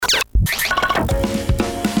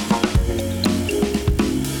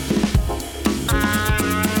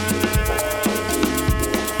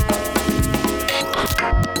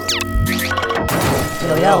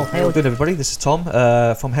What doing, everybody? This is Tom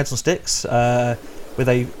from Heads on Sticks with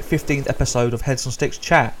a 15th episode of Heads on Sticks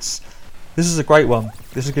Chats. This is a great one.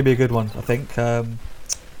 This is going to be a good one, I think.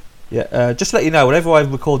 Just to let you know, whenever I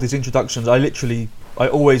record these introductions, I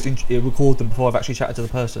always record them before I've actually chatted to the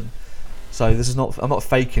person. So this is not, I'm not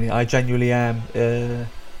faking it. I genuinely am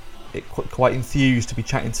quite enthused to be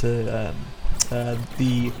chatting to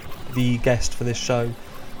the guest for this show.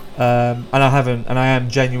 And I am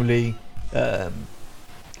genuinely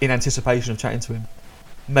in anticipation of chatting to him.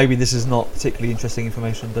 Maybe this is not particularly interesting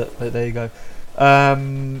information, but there you go.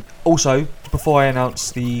 Also, before I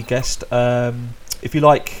announce the guest, if you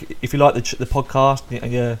like the podcast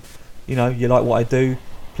and you like what I do,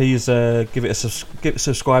 please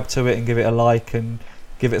subscribe to it and give it a like and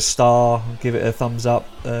give it a star, give it a thumbs up.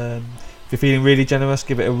 If you're feeling really generous,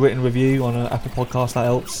 give it a written review on an Apple Podcast. That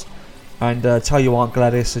helps. And tell your Aunt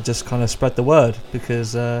Gladys to just kind of spread the word,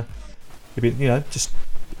 because just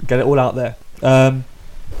get it all out there.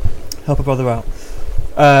 Help a brother out.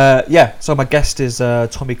 So my guest is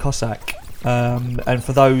Tommy COSSACK. And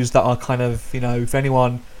for those that are kind of, for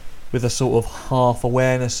anyone with a sort of half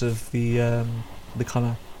awareness of the kind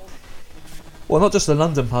of, well, not just the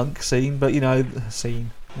London punk scene, but scene.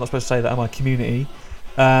 I'm not supposed to say that, am I? Community.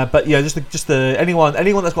 But just the anyone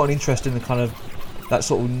that's got an interest in the kind of that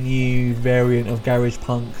sort of new variant of garage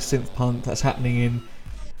punk, synth punk that's happening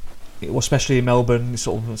especially in Melbourne,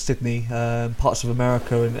 sort of Sydney, parts of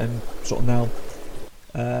America, and sort of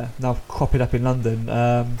now cropping up in London.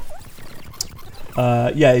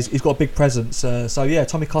 He's got a big presence.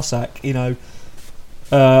 Tommy COSSACK,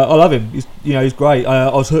 I love him. He's great. I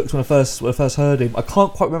was hooked when I first heard him. I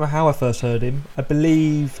can't quite remember how I first heard him. I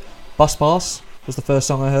believe Bus Pass was the first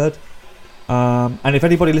song I heard. And if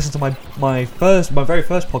anybody listened to my very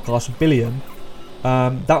first podcast with Billiam,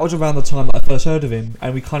 that was around the time that I first heard of him,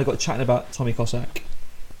 and we kind of got chatting about Tommy COSSACK.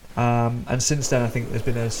 And since then, I think there's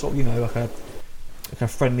been a sort of like a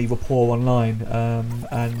friendly rapport online.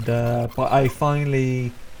 But I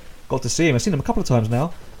finally got to see him. I've seen him a couple of times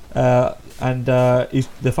now, and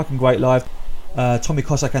they're fucking great live. Tommy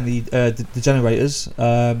COSSACK and the Generators,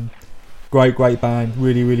 great band.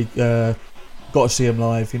 Really, got to see him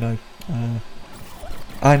live.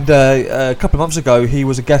 And a couple of months ago, he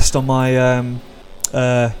was a guest on my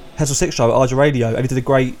Heads on Six show at Arja Radio, and he did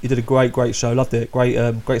a great show. Loved it.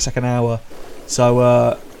 Great second hour.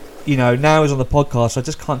 So now he's on the podcast. So I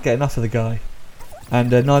just can't get enough of the guy, and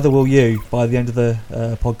neither will you by the end of the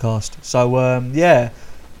podcast. So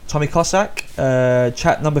Tommy COSSACK,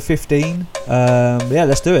 chat number 15.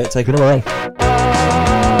 Let's do it. Take it away.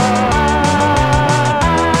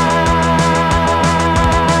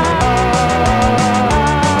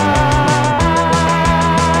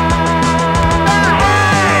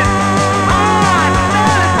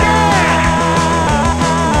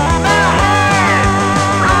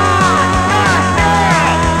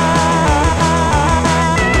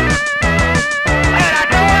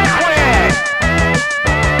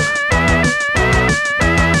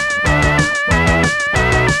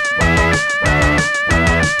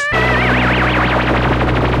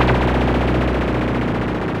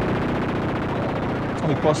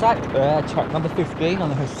 COSSACK, chat number 15 on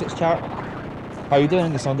the Host 6 chat. How are you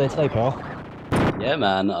doing this Sunday today, pal? Yeah,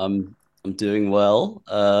 man, I'm doing well.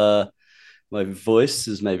 My voice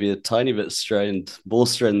is maybe a tiny bit strained, more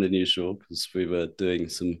strained than usual, because we were doing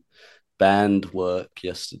some band work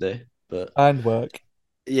yesterday. But band work?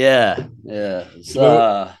 Yeah. It's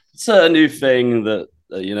a new thing that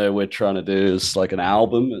we're trying to do. It's like an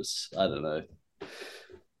album. I don't know.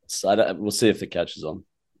 We'll see if it catches on.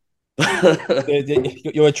 You're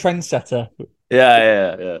a trendsetter.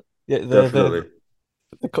 Yeah. Definitely.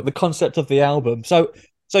 The concept of the album. So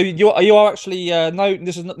you are actually no.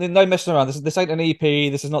 This is no messing around. This ain't an EP.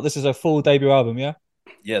 This is a full debut album. Yeah.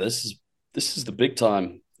 Yeah. This is the big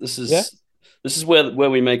time. This is where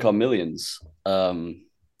we make our millions.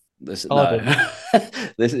 It's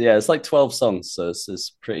like 12 songs. So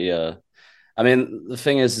it's pretty. I mean, the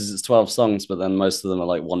thing is it's 12 songs, but then most of them are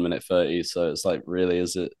like 1 minute 30. So it's like, really,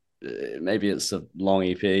 is it? Maybe it's a long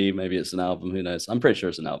EP, maybe it's an album, who knows? I'm pretty sure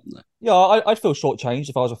it's an album though. Yeah, I'd feel shortchanged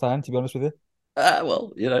if I was a fan, to be honest with you.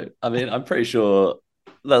 I'm pretty sure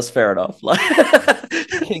that's fair enough. Like,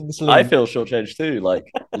 Kingsley. I feel shortchanged too, like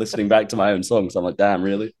listening back to my own songs. I'm like, damn,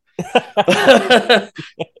 really? Well,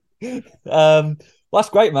 that's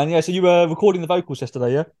great, man. Yeah, so you were recording the vocals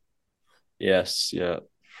yesterday, yeah? Yes, yeah.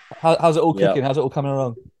 How's it all cooking? Yeah. How's it all coming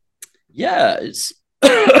along? Yeah, it's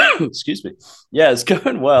excuse me. Yeah, it's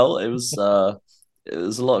going well. It was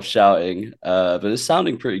there's a lot of shouting, but it's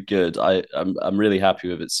sounding pretty good. I'm really happy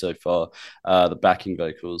with it so far. The backing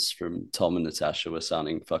vocals from Tom and Natasha were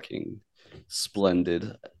sounding fucking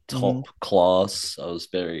splendid, Mm. top class. I was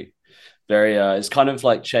very it's kind of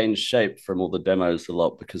like changed shape from all the demos a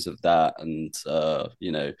lot because of that, and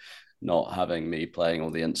not having me playing all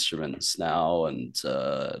the instruments now, and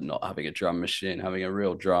not having a drum machine, having a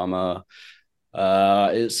real drummer.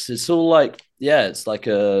 It's all like, yeah, it's like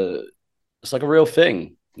a real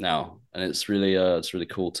thing now, and it's really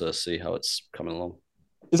cool to see how it's coming along.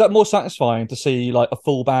 Is that more satisfying to see like a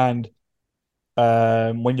full band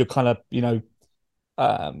when you're kind of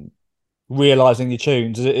um, realizing your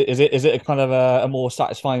tunes? Is it a kind of a more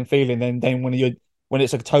satisfying feeling than when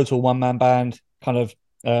it's a total one man band kind of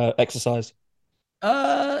exercise?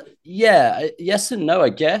 Yeah, yes and no, I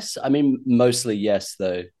guess. I mean, mostly yes,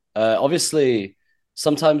 though. Obviously,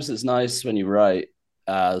 sometimes it's nice when you write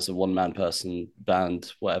as a one man person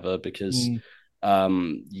band, whatever, because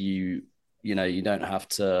Mm. you you don't have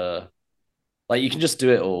to, like, you can just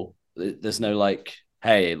do it all. There's no like,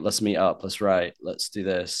 hey, let's meet up, let's write, let's do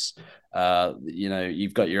this.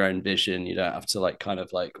 You've got your own vision. You don't have to like kind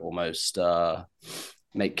of like almost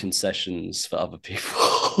make concessions for other people.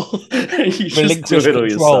 You just do Relinquish it all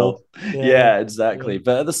yourself. control. Yeah, Yeah, yeah. exactly.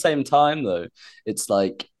 But at the same time, though, it's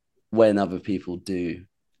like when other people do,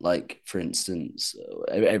 like for instance,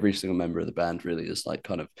 every single member of the band really has like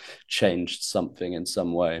kind of changed something in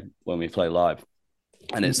some way when we play live,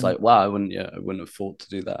 and it's Mm. like, wow, I wouldn't have thought to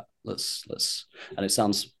do that. Let's And it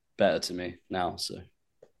sounds better to me now, so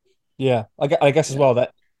Yeah, I guess as yeah. well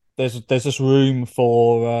that there's just room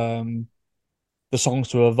for the songs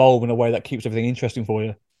to evolve in a way that keeps everything interesting for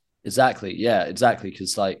you. Exactly, yeah, exactly,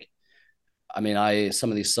 because like, I mean, I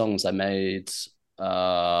some of these songs I made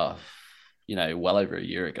uh well over a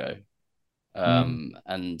year ago, Mm.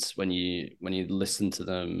 and when you listen to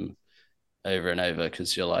them over and over,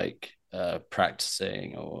 because you're like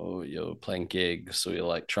practicing, or you're playing gigs, or you're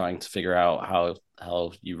like trying to figure out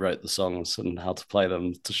how you wrote the songs and how to play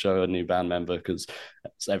them to show a new band member, because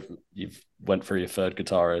you've went through your third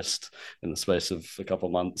guitarist in the space of a couple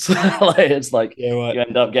of months. Like, it's like Yeah, right. you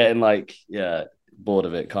end up getting like, yeah, bored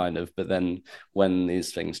of it kind of. But then when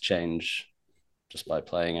these things change just by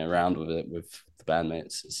playing around with it with the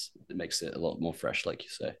bandmates, it makes it a lot more fresh, like you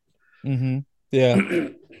say. Hmm. Yeah.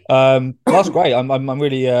 That's great. I'm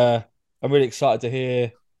really excited to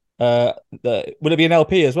hear. Will it be an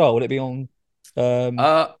LP as well? Will it be on? Um,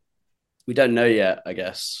 uh we don't know yet, I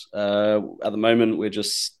guess. At the moment, we're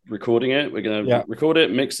just recording it. We're gonna yeah. record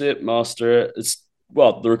it, mix it, master it.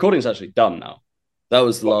 The recording's actually done now. That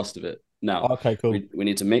was the last of it. Now Okay, cool. we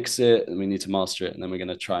need to mix it, and we need to master it, and then we're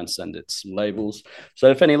gonna try and send it to some labels. So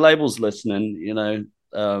if any labels listening,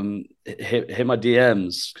 hit my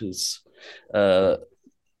DMs, because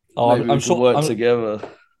Oh, maybe we can work together.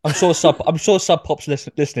 I'm sure Sub Pop's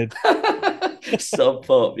listening. Sub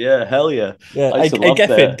Pop, yeah, hell yeah. Yeah. I used to Hey, love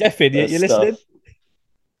Geffen, their you listening? stuff.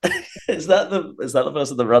 Is that the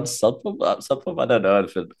person that runs Sub Pop? Sub Pop? I don't know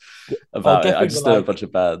anything Oh, about it. I Geffen were just know a like bunch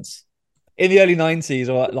of bands. in the early '90s,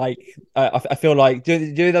 or like I feel like do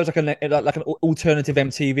you know there was like an alternative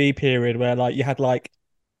MTV period where like you had like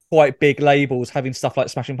quite big labels having stuff like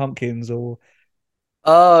Smashing Pumpkins or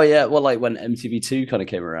Oh yeah, well, like when MTV2 kind of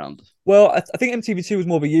came around. well, I think MTV2 was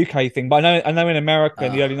more of a UK thing, but I know in America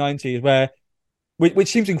in the early Ah, '90s where which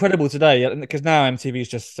seems incredible today because now MTV is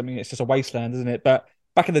just, I mean, it's just a wasteland, isn't it? But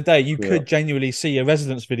back in the day, you grew could up. genuinely see a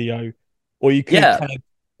Residence video, or you could Yeah, kind of,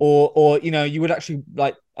 or you would actually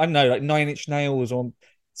like, I don't know, like Nine Inch Nails or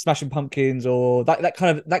Smashing Pumpkins or that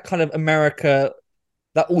kind of America,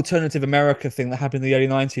 that alternative America thing that happened in the early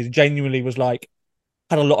 '90s genuinely was like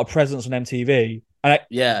had a lot of presence on MTV.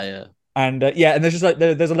 yeah, yeah. Yeah, and there's just like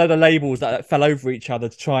there's a load of labels that fell over each other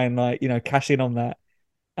to try and like cash in on that.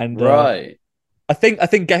 And Right, I think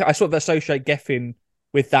I sort of associate Geffen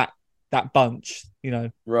with that bunch.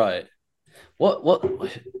 right. What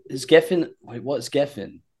is Geffen? Wait, what's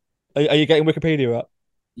Geffen? Are you getting Wikipedia up?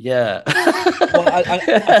 Yeah. Well,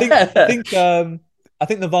 I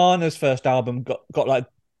think Nirvana's first album got like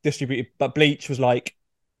distributed, but Bleach was like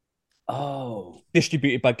Oh,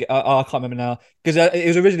 distributed by I can't remember now because it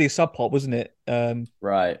was originally Sub Pop, wasn't it?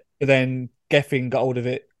 right. But then Geffen got hold of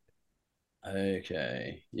it.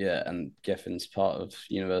 Okay. Yeah, and Geffen's part of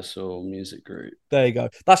Universal Music Group. There you go.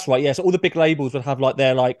 That's right. Yeah. So all the big labels would have like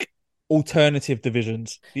their like alternative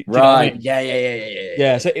divisions. Do you know what I Right. mean? Yeah, yeah, yeah, yeah, yeah,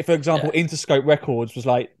 Yeah. yeah. So if, for example, Yeah. Interscope Records was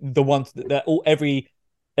like the one that all every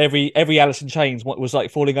Alice in Chains was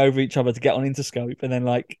like falling over each other to get on Interscope, and then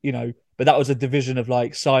like but that was a division of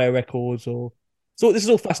like Sire Records or so. This is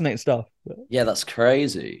all fascinating stuff. Yeah, that's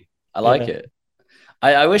crazy. I like Yeah. it.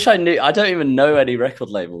 I wish I knew. I don't even know any record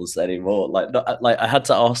labels anymore. Like I had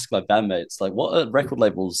to ask my bandmates, like, what are record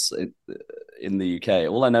labels in the UK?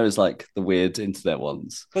 All I know is like the weird internet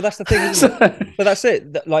ones. But that's the thing, isn't it? So, But that's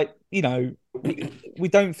it. Like, we don't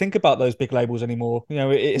think about those big labels anymore.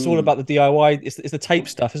 It's all about the DIY. It's the tape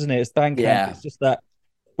stuff, isn't it? It's Bandcamp. yeah, It's just that,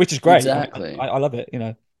 which is great. exactly. I love it.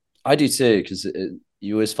 I do too because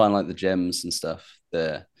you always find like the gems and stuff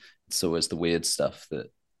there. It's always the weird stuff that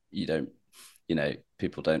you don't,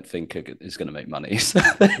 people don't think is going to make money. So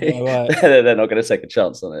Yeah, right. they're not going to take a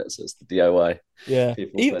chance on it. So it's the DIY Yeah.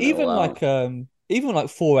 people putting it all Even out. like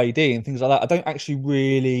 4AD and things like that. I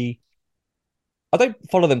don't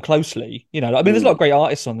follow them closely. I mean, there's a lot of Mm. great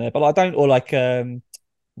artists on there, but I don't, or like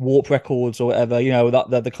Warp Records or whatever.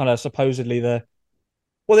 That the kind of supposedly the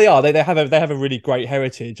well, they are. They have a really great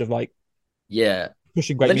heritage of like Yeah.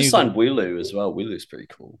 pushing Well, great they just music. signed Wulu as well. Wulu's pretty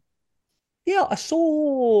cool. Yeah, I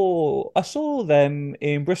saw them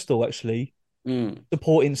in Bristol actually Mm.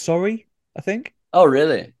 supporting Sorry, I think. Oh,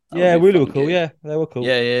 really? That would Yeah, be a really were fun cool. gig. Yeah, they were cool.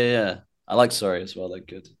 Yeah, yeah, yeah. I like Sorry as well. They're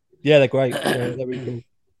good. Yeah, they're great. They're really cool.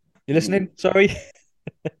 You listening? Mm. Sorry.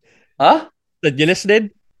 Huh? You're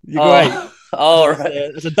listening? You're great. Oh, all right.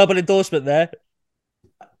 There's a double endorsement there.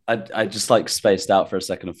 I just like spaced out for a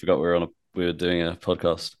second and forgot we were doing a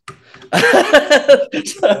podcast.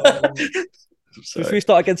 Should Sorry. we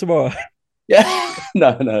start again tomorrow? Yeah.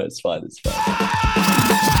 No, no, it's fine. It's fine.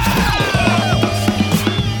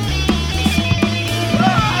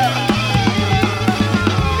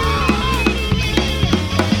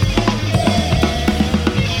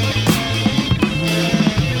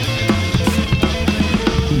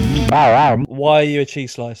 Why are you a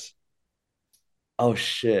cheese slice? Oh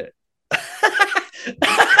shit.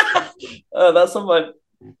 Oh, that's on my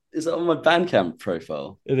is it on my Bandcamp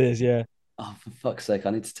profile? It is, yeah. Oh, for fuck's sake, I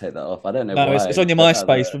need to take that off. I don't know No, why. it's on your I don't have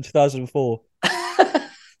MySpace from 2004. that.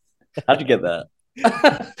 How'd you get that?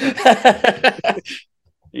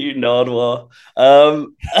 You nardwar.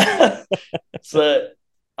 So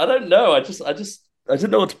I don't know. I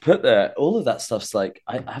didn't know what to put there. All of that stuff's like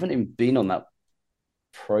I haven't even been on that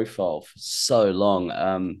profile for so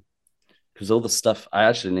long. Because all the stuff I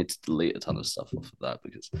actually need to delete a ton of stuff off of that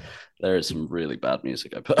because there is some really bad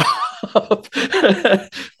music I put up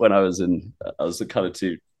when I was kind of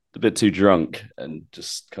a bit too drunk and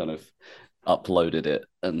just kind of uploaded it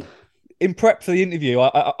and In prep for the interview,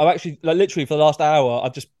 I've actually like literally for the last hour,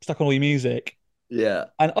 I've just stuck on all your music, yeah.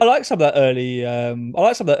 and I like some of that early. I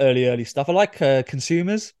like some of that early stuff. I like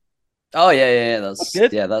Consumers. Oh yeah, yeah, yeah. That's good.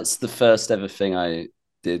 That's the first ever thing I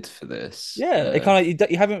did for this. Yeah, it kind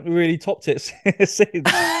of you haven't really topped it since.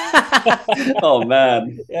 Oh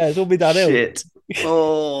man, Yeah, it's all been downhill. shit.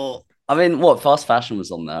 Oh, I mean, what fast fashion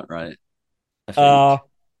was on that, right? I Uh, think. I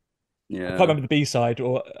can't Yeah. remember the B side,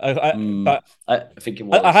 Mm, but I think it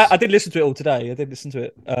was. I did listen to it all today. I did listen to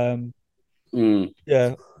it. Mm.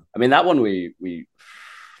 Yeah. I mean, that one we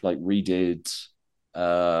like redid,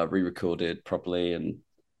 re-recorded properly, and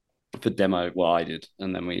for demo. Well, I did,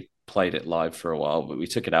 and then we played it live for a while, but we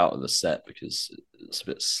took it out of the set because it's a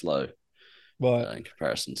bit slow Right. in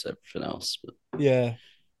comparison to everything else. But Yeah.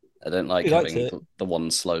 I don't like You liked having it. the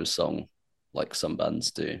one slow song like some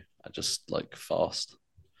bands do. I just like fast.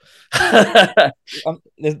 There's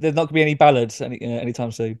not gonna be any ballads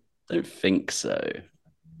anytime soon. Don't think so.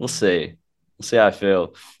 We'll see. We'll see how I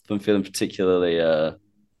feel. If I'm feeling particularly I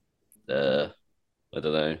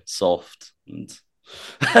don't know, soft and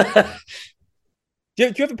Do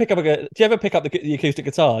you ever pick up the acoustic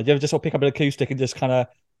guitar? Do you ever just sort of pick up an acoustic and just kind of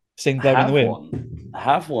sing I "Blowing in the have Wind"? one. I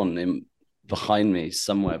have one in behind me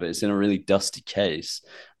somewhere, but it's in a really dusty case.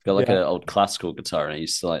 I've got like Yeah. an old classical guitar, and I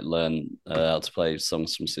used to like learn how to play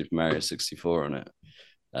songs from Super Mario 64 on it.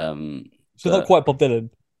 So not But quite Bob Dylan.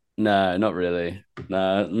 no, not really.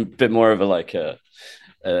 No, a bit more of a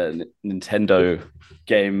Nintendo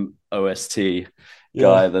game OST Yeah.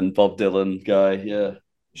 guy than Bob Dylan guy. Yeah.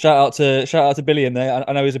 Shout out to Billy in there.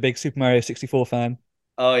 I know he's a big Super Mario 64 fan.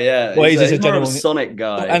 Oh yeah, Well, he's just a he's more of a general Sonic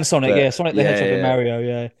guy, and Sonic. Yeah, but Sonic the yeah, Hedgehog and yeah, Mario.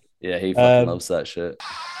 Yeah. yeah. He fucking Um. loves that shit.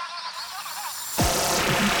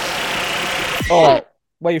 Oh,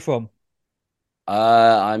 where are you from?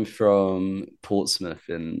 I'm from Portsmouth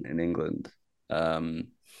in England, um,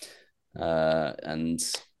 and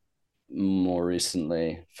more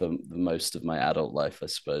recently, for the most of my adult life, I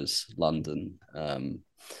suppose, London,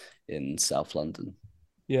 in South London.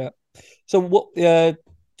 Yeah. So what?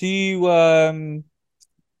 Do you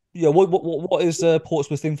Yeah. What is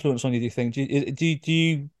Portsmouth's influence on you? Do you think? Do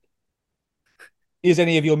you is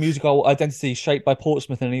any of your musical identity shaped by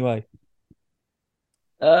Portsmouth in any way?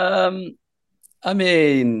 Um, I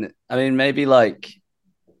mean, maybe like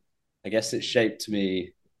I guess it shaped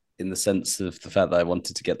me in the sense of the fact that I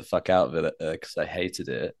wanted to get the fuck out of it because I hated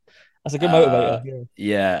it. That's a good motivator. Yeah.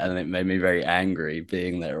 Yeah, and it made me very angry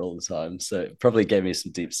being there all the time. So it probably gave me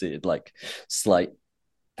some deep seated, like, slight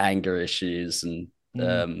anger issues and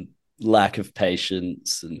Mm. lack of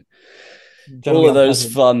patience and all Generally of those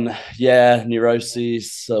unpleasant. fun, yeah,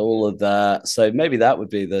 neuroses, so all of that. So maybe that would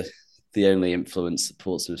be the only influence that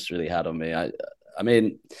Portsmouth's really had on me. I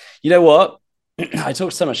mean, you know what? I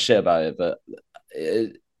talk so much shit about it, but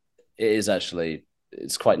it, it is actually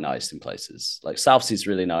it's quite nice in places. Like Southsea's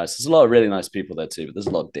really nice. There's a lot of really nice people there too, but there's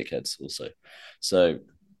a lot of dickheads also. So,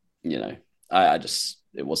 you know, I just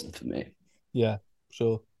it wasn't for me. Yeah,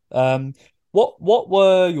 sure. What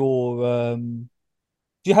were your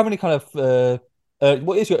do you have any kind of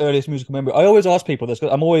what is your earliest musical memory? I always ask people this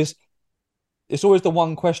because I'm always it's always the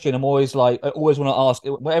one question I'm always like I always want to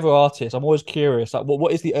ask whatever artist. I'm always curious like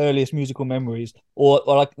what is the earliest musical memories or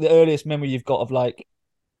like the earliest memory you've got of like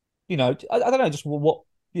I don't know just what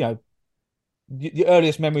you know the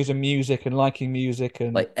earliest memories of music and liking music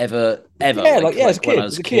and Like ever, yeah like yeah like when I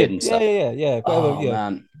was as a a kid kid and yeah stuff. whatever Oh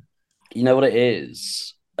man, you know what it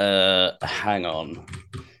is? Hang on.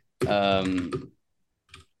 Um,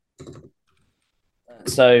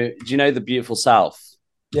 so do you know the beautiful South?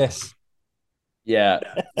 yes. Yeah.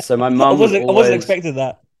 So my mum would I wasn't always, expecting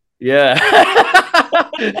that. yeah.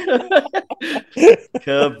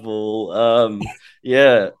 Curveball.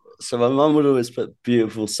 Yeah. So my mum would always put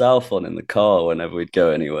Beautiful South on in the car whenever we'd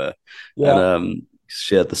go anywhere. And Yeah.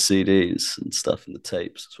 she had the CDs and stuff and the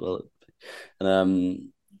tapes as well. And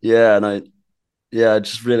yeah, and I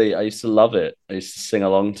just really I used to love it. I used to sing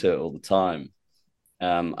along to it all the time.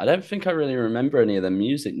 I don't think I really remember any of the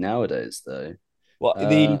music nowadays though. What Uh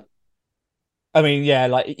the I mean, yeah,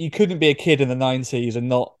 like you couldn't be a kid in the 90s and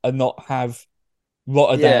not have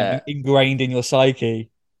Rotterdam yeah. ingrained in your psyche,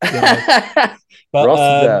 you know. But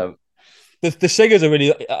Rotterdam. the singers are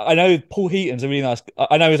really. I know Paul Heaton's a really nice.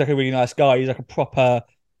 I know he's like a really nice guy. He's like a proper,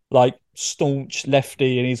 like staunch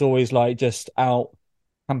lefty, and he's always like just out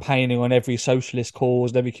campaigning on every socialist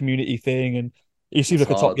cause and every community thing. And he seems That's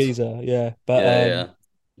like a top hard. geezer. Yeah, but Yeah, yeah. A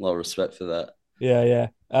lot of respect for that. yeah, yeah.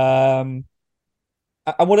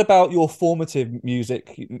 And what about your formative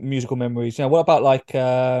musical memories? What about like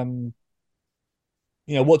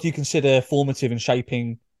what do you consider formative in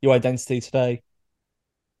shaping your identity today?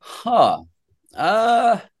 Huh.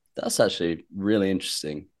 Uh, that's actually really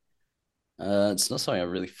interesting. It's not something I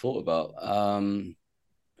really thought about.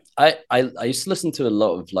 I used to listen to a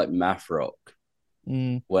lot of like math rock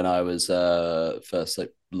Mm, when I was first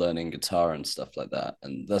like learning guitar and stuff like that.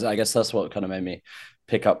 And I guess that's what kind of made me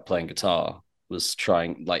pick up playing guitar was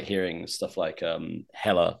trying like hearing stuff like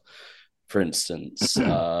Hella, for instance,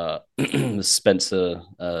 Spencer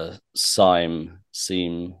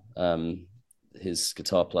Seam, his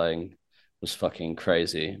guitar playing was fucking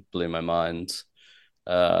crazy, blew my mind.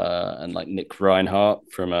 And like Nick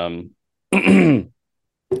Reinhardt from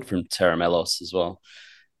Terra Melos as well.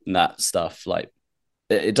 And that stuff, like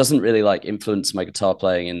it doesn't really like influence my guitar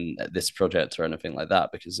playing in this project or anything like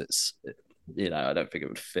that because I don't think it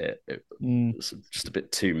would fit. mm. It's just a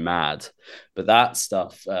bit too mad. But that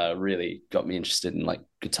stuff really got me interested in like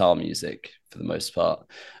guitar music for the most part.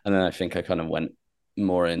 And then I think I kind of went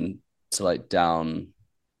more into like down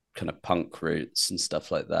kind of punk roots and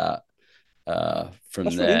stuff like that from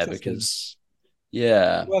That's really there interesting. because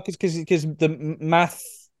yeah, Well, because the math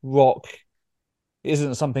rock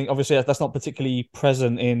isn't something. Obviously, that's not particularly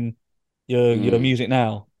present in your mm, music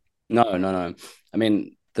now. no. I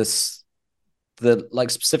mean this the like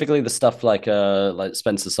specifically the stuff like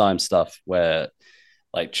Spencer Symes stuff where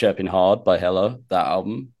like Chirping Hard by Hello, that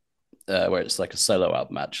album, where it's like a solo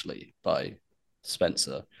album actually by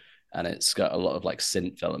Spencer, and it's got a lot of like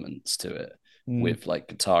synth elements to it Mm. with like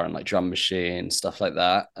guitar and like drum machine stuff like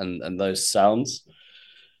that, and those sounds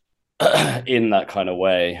in that kind of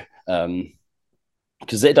way.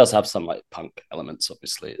 Because it does have some like punk elements.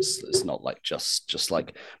 Obviously, it's not like just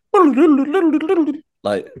like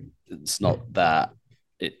like it's not that.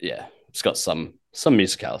 It's got some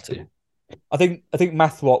musicality. I think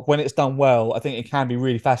math rock when it's done well, I think it can be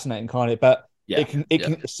really fascinating, can't it? But Yeah, it yeah,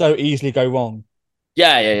 can so easily go wrong.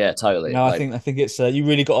 yeah. Totally. Like I think it's you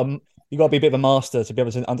really you got to be a bit of a master to be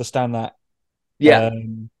able to understand that yeah,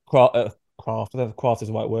 craft. I don't know if craft is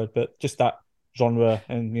the right word, but just that genre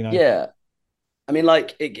and yeah. I mean,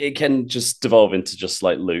 like it can just devolve into just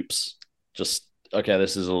like loops. Just okay,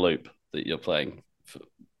 this is a loop that you're playing,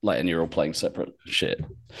 like, and you're all playing separate shit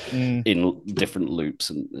mm, in different loops,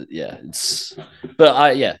 and yeah, it's. But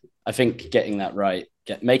I think getting that right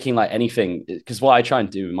making like anything, because what I try and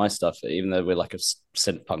do with my stuff, even though we're like a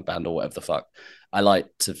synth punk band or whatever the fuck, I like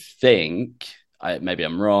to think, maybe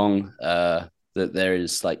I'm wrong, that there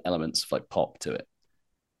is like elements of like pop to it,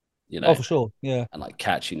 you Oh, know, for sure. Yeah. and like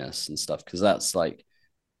catchiness and stuff, because that's like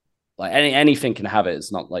anything can have it.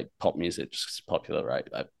 It's not like pop music just popular, right?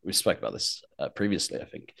 We spoke about this previously, I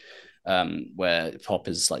think, where pop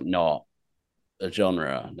is like not a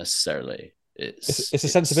genre necessarily. It's a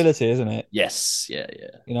It's sensibility, isn't it? yes, yeah,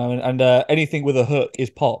 yeah, You know, and anything with a hook is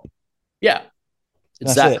pop. yeah, And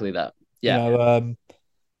that's it. exactly that. You Yeah. know,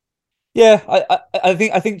 yeah,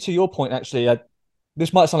 I think to your point actually,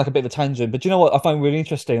 this might sound like a bit of a tangent, but do you know what I find really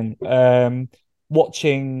interesting?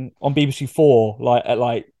 Watching on BBC Four, like at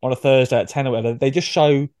like on a Thursday at 10 or whatever, they just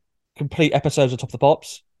show complete episodes of Top of the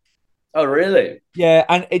Pops. Oh, really? Yeah,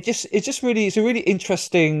 and it's a really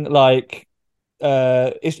interesting like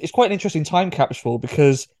it's quite an interesting time capsule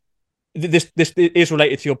because this is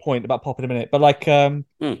related to your point about pop in a minute, but like Mm,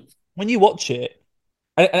 when you watch it,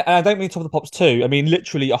 and I don't mean Top of the Pops too, I mean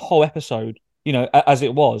literally a whole episode, you know, as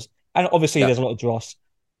it was, and obviously yeah, there's a lot of dross,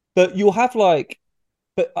 but you'll have like,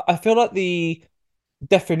 but I feel like the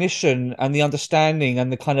definition and the understanding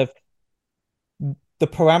and the kind of the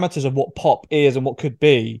parameters of what pop is and what could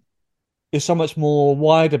be is so much more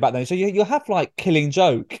wider back then. So you have like Killing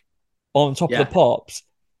Joke on Top of the yeah, Pops,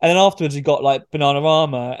 and then afterwards you got like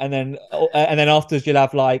Bananarama, and then afterwards you'll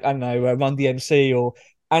have like I don't know Run DMC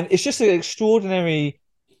and it's just an extraordinary,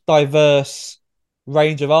 diverse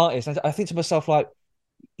range of artists. And I think to myself like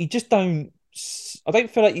you just don't. I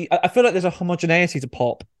don't feel like I feel like there's a homogeneity to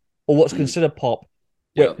pop or what's mm, considered pop,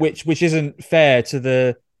 yeah, which isn't fair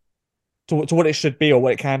to to what it should be or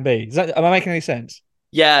what it can be. Am I making any sense?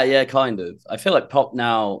 yeah, yeah. Kind of. I feel like pop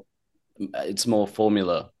now, it's more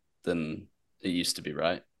formula than it used to be,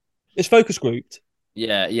 right? It's focus grouped,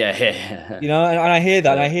 Yeah, yeah, you yeah, know, and I hear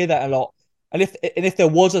that, and I yeah, hear that a lot. And if there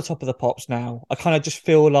was a Top of the Pops now, I kind of just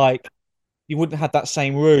feel like you wouldn't have that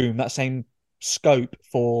same room, that same scope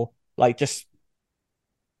for like just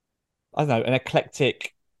I don't know an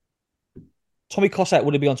eclectic. Tommy Cossack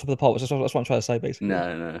wouldn't be on Top of the Pops. That's what I'm trying to say, basically.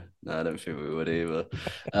 no, no, no. I don't think we would either.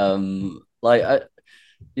 Like,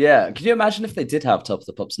 yeah. Can you imagine if they did have Top of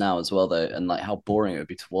the Pops now as well, though, and like how boring it would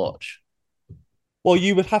be to watch? Well,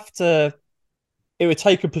 you would have to. It would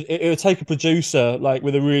take a producer like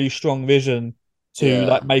with a really strong vision to Yeah,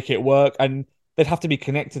 like make it work, and they'd have to be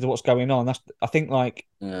connected to what's going on. That's I think like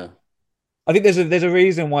yeah, I think there's a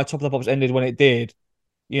reason why Top of the Pops ended when it did.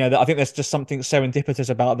 You know, I think there's just something serendipitous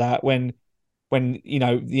about that when you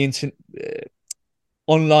know the internet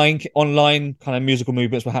online kind of musical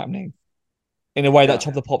movements were happening in a way that yeah, Top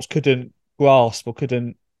of the Pops couldn't grasp or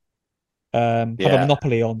couldn't have a yeah.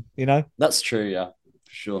 monopoly on. You know? That's true. Yeah,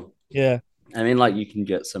 for sure. Yeah. I mean, like you can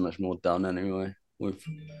get so much more done anyway with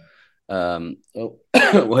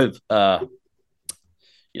with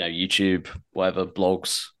YouTube, whatever,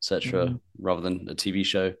 blogs, etc., Mhm. rather than a TV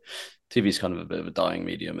show. TV is kind of a bit of a dying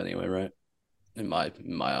medium anyway, right? In my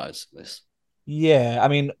eyes, at least. Yeah, I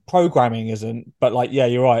mean, programming isn't, but like, yeah,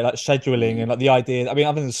 you're right. Like scheduling and Mm. like the idea. I mean,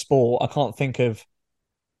 other than sport, I can't think of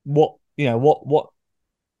what you know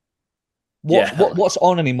Yeah, what's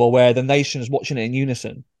on anymore where the nation's watching it in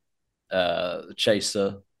unison.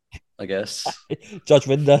 Chaser, I guess. Judge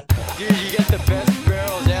Rinder. Dude, you get the best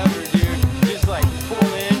barrels ever, dude. Just like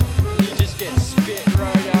pull in, you just get spit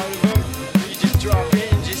right out of them. You just drop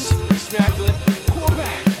in, just smack the lip, pull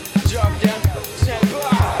back, drop down, snap,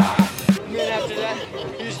 and then after that,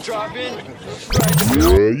 you just drop in,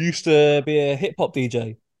 right. Used to be a hip hop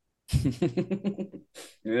DJ.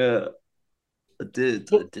 Yeah, I did. I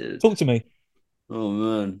Talk, did. talk to me. Oh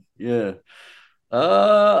man, yeah.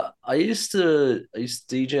 I used to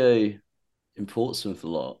DJ in Portsmouth a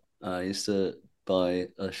lot. I used to buy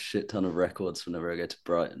a shit ton of records whenever I go to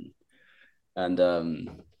Brighton, and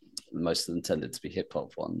most of them tended to be hip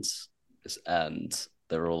hop ones, and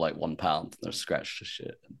they were all like £1. They're scratched to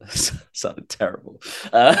shit. Sounded terrible,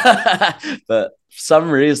 but for some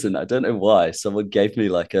reason I don't know why someone gave me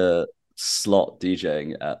like a slot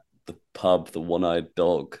DJing at the pub, the One Eyed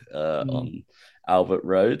Dog, Mm. on Albert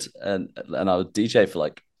Road, and I would DJ for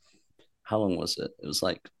like how long was it? It was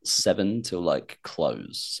like 7 till like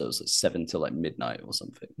close. So it was like 7 till like midnight or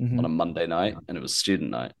something Hmm. on a Monday night. And it was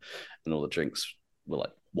student night. And all the drinks were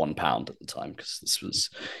like £1 at the time because this was,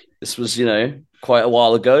 quite a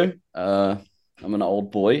while ago. I'm an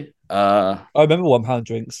old boy. I remember £1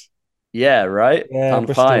 drinks. Yeah, right. Yeah, Pound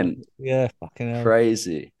Bristol. fine. Yeah, fucking hell.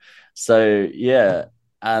 Crazy. So yeah.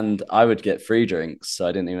 And I would get free drinks. So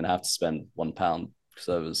I didn't even have to spend £1 because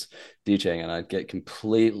I was DJing and I'd get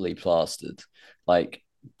completely plastered. Like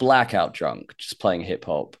blackout drunk, just playing hip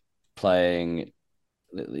hop, playing,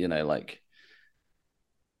 like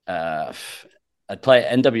I'd play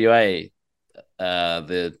NWA,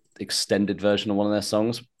 the extended version of one of their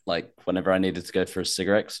songs, like whenever I needed to go for a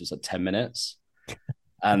cigarette, 'cause it was like 10 minutes.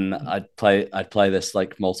 And I'd play this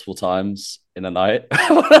like multiple times in a night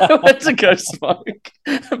when I went to go smoke.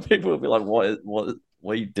 And people would be like, what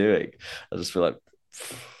are you doing? I just feel like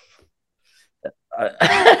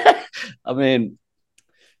I mean,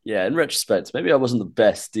 yeah, in retrospect, maybe I wasn't the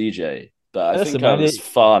best DJ, but I Listen, think I man, was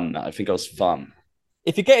fun. I think I was fun.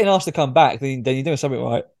 if you're getting asked to come back, then you're doing something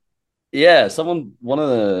right. Yeah, this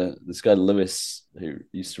guy Lewis, who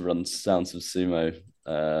used to run Sounds of Sumo,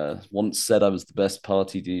 once said I was the best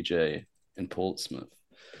party DJ in Portsmouth.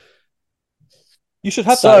 You should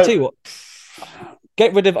have that. I tell you what,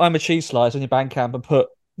 get rid of I'm a cheese slice on your Bandcamp and put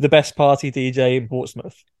the best party DJ in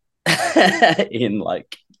Portsmouth. In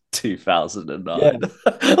like 2009.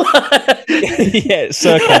 Yeah,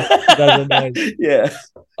 circa 2009. Yeah,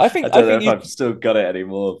 I think don't know if I've still got it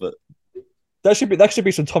anymore, but that should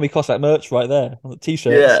be some Tommy Cossack merch right there on the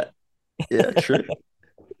t-shirts. Yeah, true.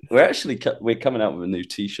 We're coming out with a new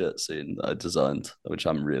t-shirt soon that I designed, which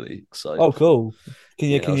I'm really excited. Oh, cool. Can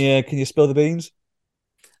you spill the beans?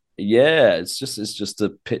 Yeah, it's just a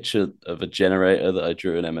picture of a generator that I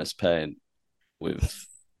drew in MS Paint with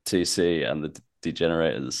TC and the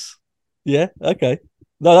degenerators. Yeah, okay.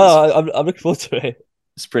 No, I'm looking forward to it.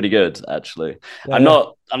 It's pretty good, actually. Yeah. I'm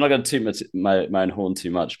not going to toot my own horn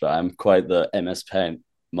too much, but I'm quite the MS Paint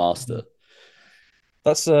master.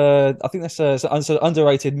 That's I think that's an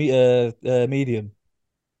underrated medium.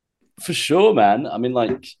 For sure, man. I mean,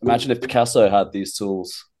 like, imagine if Picasso had these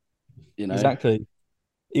tools. Exactly.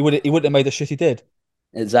 He wouldn't have made the shit he did.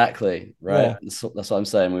 Exactly, right. Yeah. That's what I'm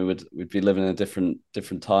saying. We'd be living in a different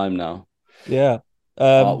time now. Yeah.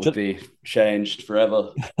 Art would be changed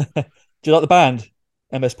forever. Do you like the band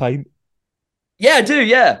MS Paint? Yeah, I do.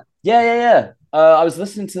 Yeah. I was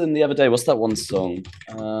listening to them the other day. What's that one song?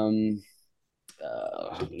 When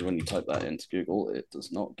you type that into Google, it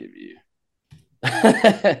does not give you.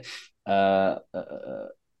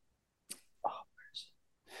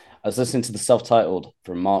 I was listening to the self-titled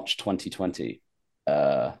from March 2020,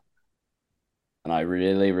 and I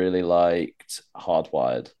really, really liked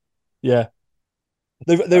Hardwired. Yeah,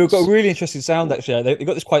 they've got a really interesting sound actually. They've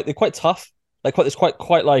got they're quite tough. Like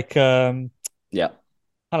quite like yeah.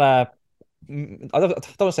 Kind of, I don't want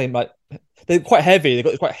to say like they're quite heavy. They've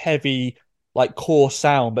got this quite heavy like core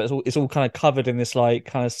sound, but it's all kind of covered in this like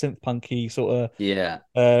kind of synth punky sort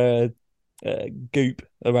of goop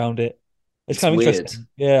around it. It's kind of weird. Interesting.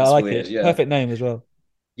 Yeah, it's I like weird, it. Yeah. Perfect name as well.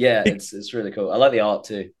 Yeah, it's really cool. I like the art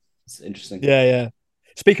too. It's interesting. Yeah.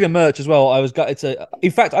 Speaking of merch as well, I was gutted to.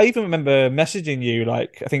 In fact, I even remember messaging you.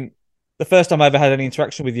 Like, I think the first time I ever had any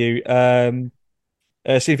interaction with you, see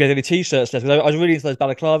if you had any t-shirts left. I was really into those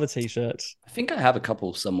balaclava t-shirts. I think I have a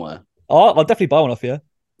couple somewhere. Oh, I'll definitely buy one off you.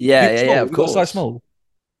 Yeah. Of course. Size small.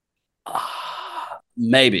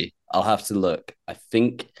 Maybe I'll have to look. I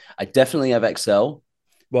think I definitely have XL.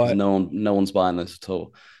 Right. No one's buying this at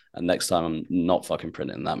all. And next time I'm not fucking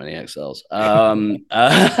printing that many XLs. And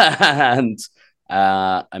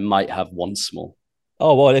I might have one small.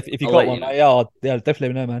 Oh well, if you got one, yeah,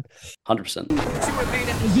 definitely know, man. 100%.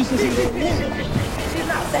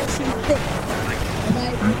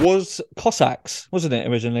 Was Cossacks, wasn't it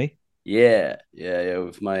originally? Yeah,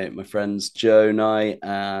 with my friends Joe Knight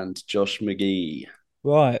and Josh McGee.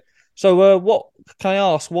 Right. So, what can I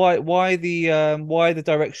ask? Why the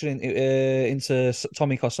direction into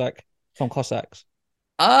Tommy Cossack from Cossacks?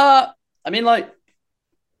 I mean, like,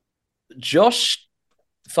 Josh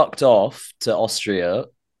fucked off to Austria.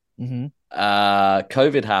 Mm-hmm.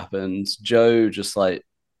 COVID happened. Joe just like,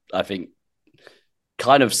 I think,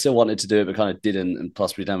 kind of still wanted to do it, but kind of didn't. And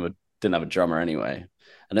plus, we didn't have a drummer anyway.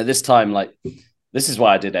 And at this time, like, this is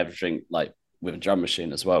why I did everything like with a drum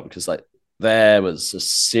machine as well, because like there was a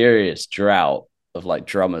serious drought of like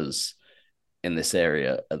drummers in this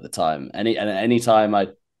area at the time. Any time I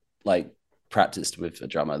like practiced with a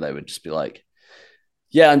drummer, they would just be like,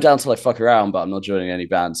 "Yeah, I'm down to like fuck around, but I'm not joining any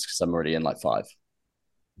bands because I'm already in like 5."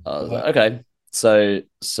 I was like, okay. So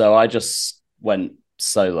I just went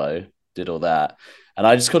solo, did all that, and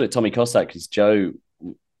I just called it Tommy Cossack because Joe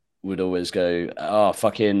would always go, "Oh,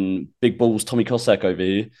 fucking big balls, Tommy Cossack over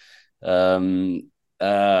here."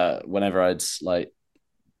 Whenever I'd like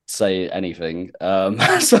say anything, so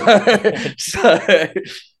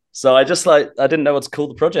I just like I didn't know what to call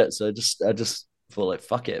the project, so I just thought like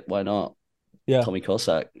fuck it, why not? Yeah, Tommy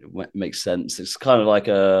Cossack makes sense. It's kind of like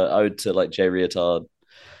a ode to like Jay Reatard,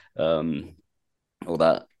 all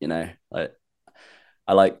that, you know. Like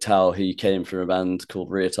I liked how he came from a band called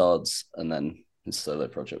Retards, and then his solo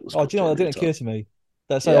project was Oh, called do you know Joe what? That didn't occur Retard. to me.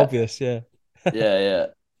 That's so Yeah, obvious. Yeah. yeah.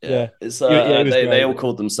 Yeah. It's Yeah, it was they great. all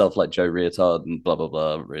called themselves like Joe Retard and blah blah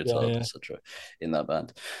blah Yeah, Retard, yeah. etc. in that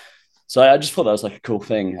band. So I just thought that was like a cool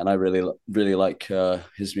thing, and I really like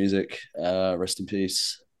his music. Rest in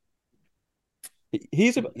peace.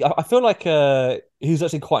 He's a, I feel like he's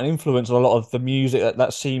actually quite an influence on a lot of the music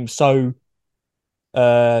that seems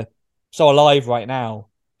uh so alive right now.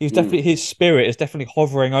 He's definitely Mm. his spirit is definitely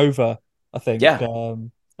hovering over, I think, Yeah,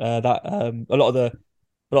 that a lot of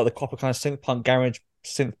the copper kind of synth punk garage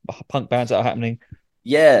synth punk bands that are happening.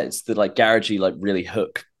 yeah. It's the like garagey, like really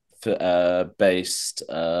hook based,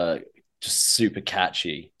 just super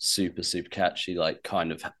catchy, like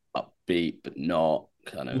kind of upbeat but not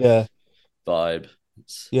kind of Yeah, vibe.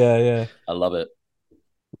 yeah. I love it.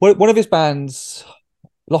 One of his bands,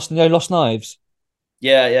 Lost Knives.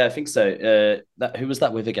 Yeah, I think so. That who was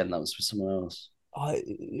that with again? That was with someone else.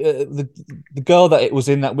 The girl that it was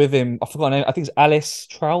in that with him, I forgot her name. I think it's Alice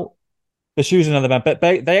Trout, but she was another band. But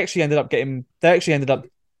they actually ended up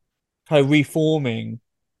kind of reforming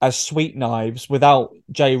as Sweet Knives without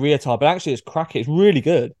Jay Reatard. But actually, it's cracking. It's really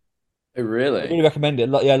good. Oh, I really? really recommend it.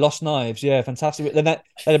 Yeah, Lost Knives. Yeah, fantastic. Then I they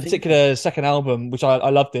had a think particular second album, which I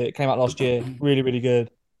loved it. It came out last year. Really, really good.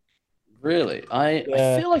 really. I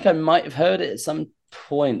Yeah. feel like I might have heard it at some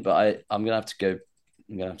point, but I'm gonna have to go.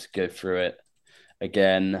 I'm gonna have to go through it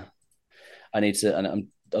again. I need to, and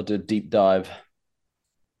I'll do a deep dive.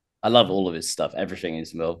 I love all of his stuff. Everything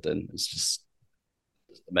he's involved in. It's just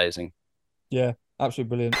amazing. Yeah. Absolutely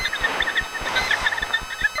brilliant.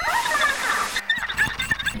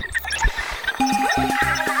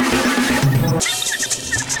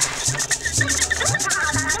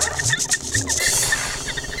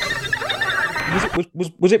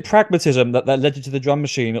 Was it pragmatism that led you to the drum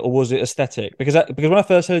machine, or was it aesthetic? Because when I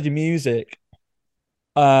first heard your music,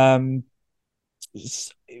 um,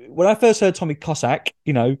 when I first heard Tommy Cossack,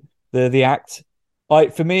 the act, I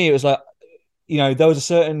for me it was like, there was a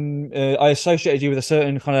certain I associated you with a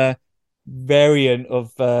certain kind of variant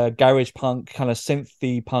of garage punk, kind of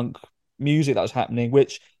synthy punk music that was happening,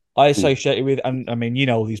 which I Mm. associated with, and I mean,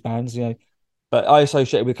 all these bands, but I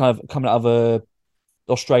associated with kind of coming out of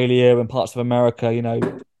Australia and parts of America,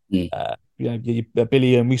 Mm. your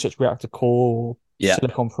Billion, Research Reactor Core, Yeah.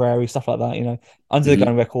 Silicon Prairie, stuff like that, Under the Hmm.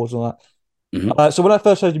 Gun Records, and all that. Hmm. So when I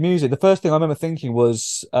first heard your music, the first thing I remember thinking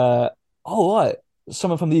was, oh, right,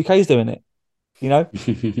 someone from the UK is doing it, you know,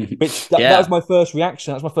 which that was Yeah. my first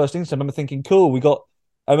reaction. That was my first instinct. I remember thinking, cool,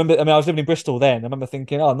 I was living in Bristol then. I remember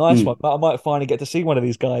thinking, oh, nice one. Mm. I might finally get to see one of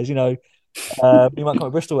these guys, you might come to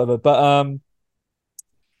Bristol, or whatever.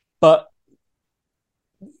 But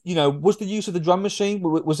was the use of the drum machine,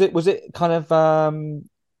 was it kind of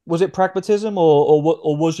was it pragmatism, or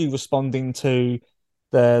was you responding to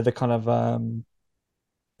the kind of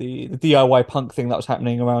the DIY punk thing that was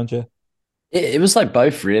happening around you? It was like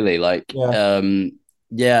both, really. Like, Yeah.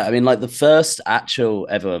 yeah, I mean, like the first actual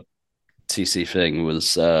ever TC thing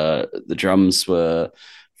was the drums were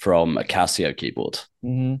from a Casio keyboard.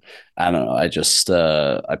 Hmm. And I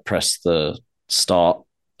pressed the start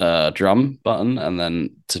drum button, and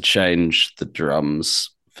then to change the drums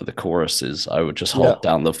for the choruses, I would just Yeah. hold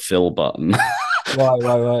down the fill button.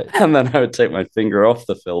 Right. And then I would take my finger off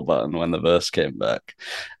the fill button when the verse came back.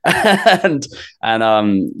 And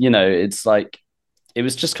it's like it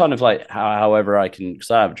was just kind of like however I can,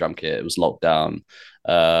 because I have a drum kit, it was locked down.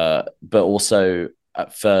 But also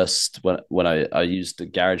at first when I used a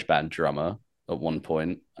GarageBand drummer at one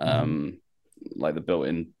point, Mhm. like the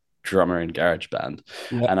built-in drummer in GarageBand,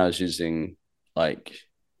 Yeah. and I was using like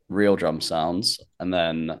real drum sounds, and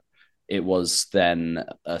then it was then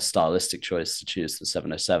a stylistic choice to choose the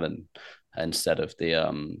 707 instead of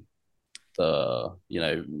the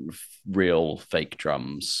real fake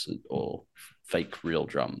drums or fake real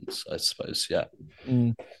drums, I suppose. Yeah.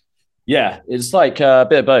 Mm. Yeah, it's like a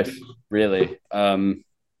bit of both, really. I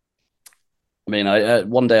mean, I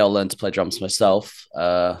one day I'll learn to play drums myself,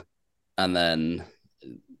 and then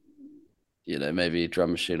maybe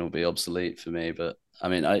drum machine will be obsolete for me. But I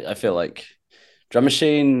mean, I feel like drum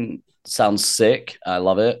machine sounds sick. I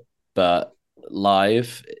love it, but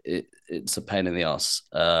live, it's a pain in the ass.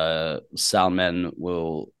 Sound men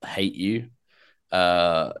will hate you.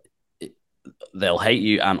 Uh, they'll hate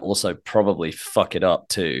you and also probably fuck it up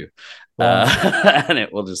too. Right. And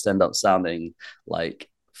it will just end up sounding like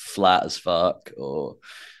flat as fuck or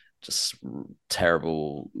just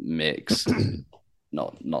terrible mix and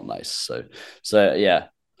not nice. So yeah,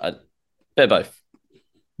 I bit of both.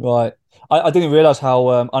 Right. I didn't realize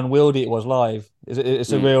how unwieldy it was live. Is it?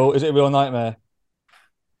 It's a Mm. real. Is it a real nightmare?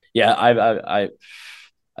 Yeah,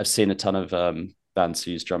 I've seen a ton of bands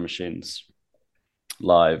who use drum machines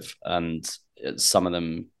live, and some of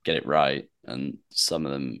them get it right, and some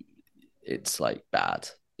of them it's like bad.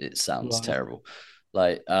 It sounds Right. terrible.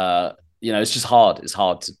 Like it's just hard. It's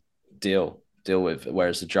hard to deal with.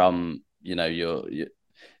 Whereas the drum, you're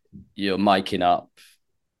miking up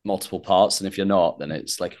multiple parts, and if you're not, then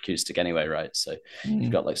it's like acoustic anyway, right? So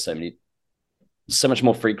you've got like so much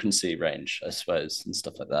more frequency range, I suppose, and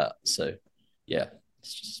stuff like that. So yeah,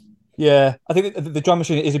 it's just Yeah, I think the drum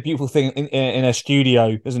machine is a beautiful thing in a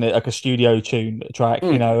studio, isn't it? Like a studio tune track.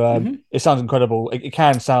 mm-hmm. It sounds incredible. It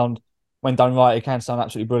can sound, when done right, it can sound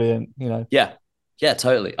absolutely brilliant. Yeah,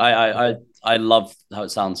 totally. I love how it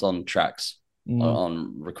sounds on tracks, Mm.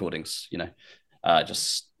 on recordings.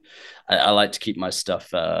 Just I like to keep my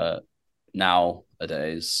stuff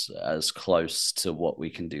nowadays as close to what we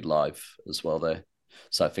can do live as well, though.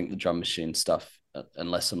 So I think the drum machine stuff,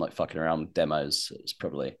 unless I'm like fucking around with demos, it's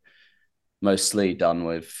probably mostly done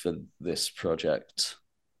with for this project.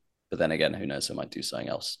 But then again, who knows? I might do something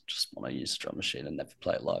else. Just want to use a drum machine and never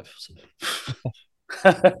play it live. So.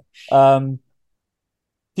 Um,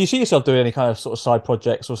 do you see yourself doing any kind of sort of side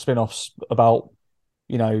projects or spin-offs about,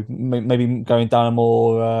 maybe going down a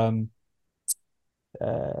more,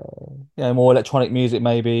 more electronic music,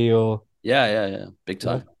 maybe, or Yeah, big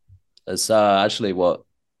time. It's actually what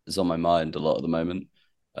is on my mind a lot at the moment.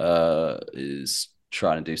 Is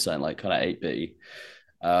trying to do something like kind of 8-bit,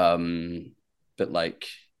 but like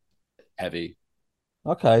heavy.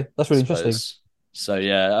 Okay, that's really interesting. So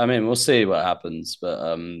yeah, I mean, we'll see what happens,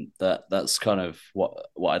 but that's kind of what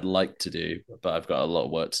I'd like to do, but I've got a lot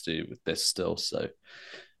of work to do with this still. So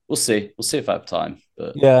we'll see. We'll see if I have time.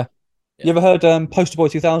 But Yeah. You ever heard Poster Boy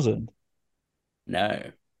 2000? No.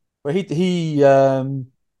 Well, in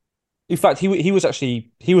fact, he was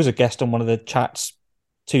a guest on one of the chats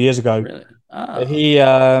 2 years ago. Really?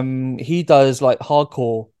 He does like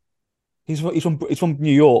hardcore. He's from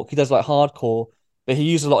New York. He does like hardcore, but he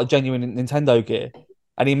uses a lot of genuine Nintendo gear,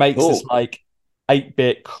 and he makes this like 8-bit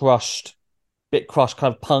bit crushed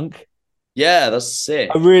kind of punk. Yeah, that's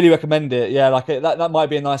sick. I really recommend it. Yeah, like that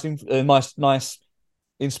might be a nice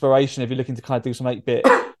inspiration if you're looking to kind of do some 8-bit.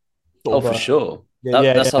 For sure.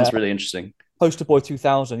 Yeah, that sounds really interesting. Poster Boy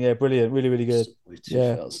 2000. Yeah, brilliant. Really, really good.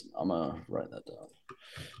 2000. I'm gonna write that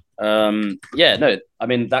down. Yeah, no, I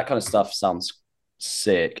mean that kind of stuff sounds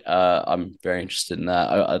sick. I'm very interested in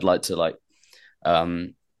that. I'd like to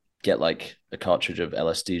get like a cartridge of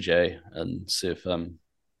LSDJ and see if I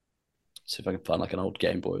can find like an old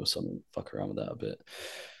Game Boy or something. Fuck around with that a bit.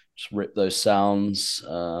 Just rip those sounds.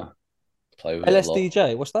 Play with LSDJ. It a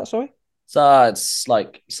lot. What's that? Sorry. So it's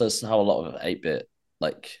how a lot of 8-bit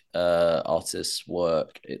artists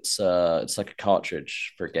work. It's like a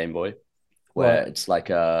cartridge for a Game Boy where it's like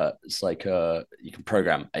you can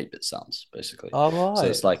program 8-bit sounds basically. Oh, right. So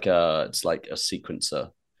it's like a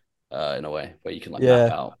sequencer in a way where you can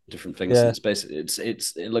map out different things. And it's basically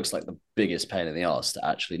it looks like the biggest pain in the ass to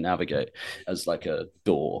actually navigate as like a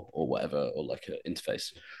door or whatever, or like an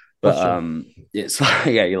interface. But it's like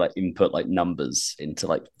you like input like numbers into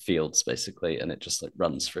like fields basically, and it just like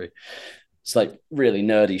runs through. It's like really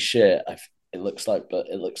nerdy shit. It looks like, but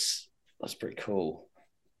that's pretty cool.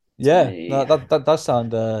 Yeah, no, that does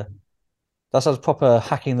sound that sounds proper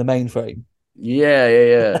hacking the mainframe.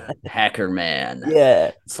 Yeah. Hacker man.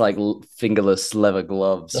 Yeah, it's like fingerless leather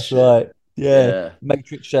gloves. that's shit. right. Yeah,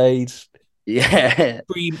 Matrix shades. Yeah,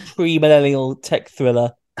 pre-millennial tech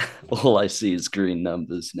thriller. All I see is green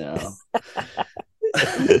numbers now.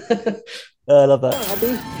 I love that.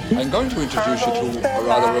 I'm going to introduce you to a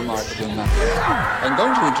rather remarkable man. I'm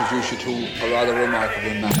going to introduce you to a rather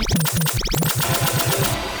remarkable man.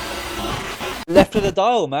 Left of the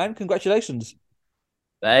dial, man. Congratulations.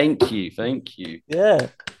 Thank you. Yeah,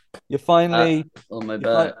 you're finally on my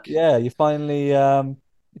back. You finally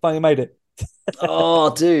made it.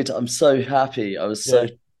 Oh, dude, I'm so happy. I was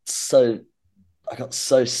so I got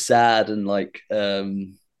so sad and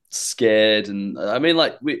scared, and I mean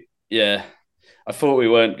I thought we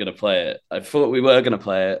weren't gonna play it. I thought we were gonna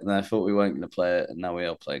play it, and I thought we weren't gonna play it, and now we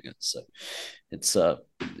are playing it. So it's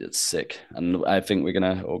sick, and I think we're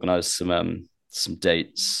gonna organize some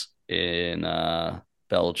dates in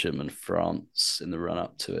Belgium and France in the run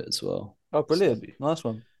up to it as well. Oh, brilliant! Nice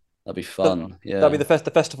one. That'd be fun. That'll be the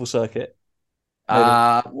festival circuit.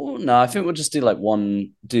 Well, no, I think we'll just do Left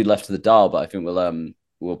of the Dial, but I think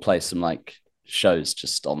we'll play some shows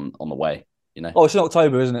just on the way, Oh, it's in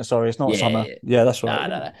October, isn't it? Sorry, it's not summer. Yeah, that's right.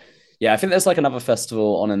 No. Yeah, I think there's another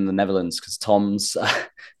festival on in the Netherlands because Tom's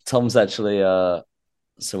actually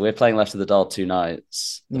So we're playing Left of the Dial 2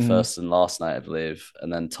 nights, the Mhm. first and last night, I believe,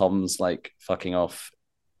 and then Tom's like fucking off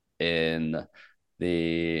in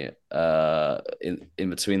the in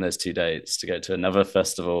between those 2 dates to go to another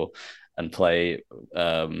festival and play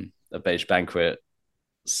a beige banquet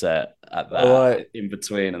set at All that right. in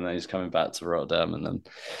between, and then he's coming back to Rotterdam, and then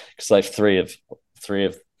because like three of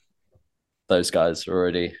those guys are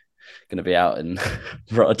already going to be out in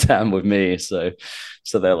Rotterdam with me, so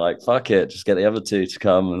they're like, fuck it, just get the other two to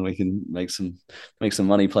come, and we can make some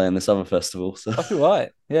money playing this other festival. So That's all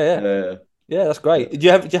right. Yeah, yeah, yeah, yeah. That's yeah. great. Do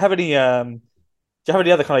you have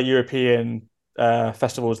any other kind of European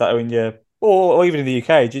festivals that are in your or even in the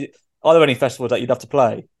UK? Are there any festivals that you'd love to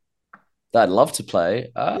play? that I'd love to play.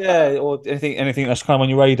 Yeah, or anything that's kind of on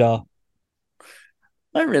your radar.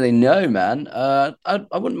 I don't really know, man. I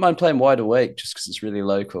wouldn't mind playing Wide Awake just because it's really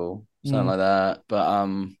local, something Mm. like that. But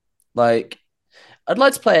like I'd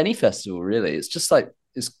like to play any festival. Really, it's just like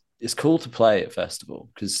it's cool to play at festival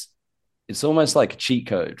because it's almost like a cheat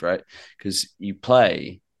code, right? Because you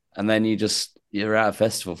play and then you're at a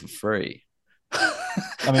festival for free.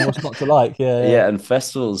 I mean, what's not to like? Yeah, yeah. Yeah, and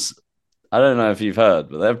festivals. I don't know if you've heard,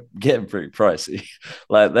 but they're getting pretty pricey.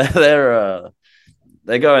 Like they're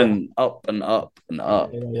Yeah, going up and up and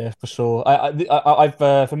up. yeah, yeah, for sure. I've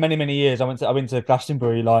for many years I went to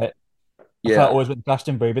Glastonbury. Like I kind of Yeah. always went to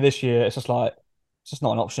Glastonbury, but this year it's just like it's just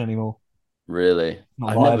not an option anymore. Really?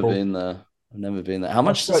 Not I've never viable. been there. I've never been there. How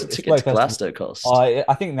Well, it's much does a great. It's a ticket great to festival. Glasgow cost?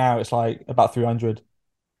 I think now it's like about 300.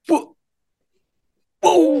 Whoa!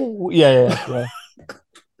 Oh, yeah, yeah, yeah, yeah.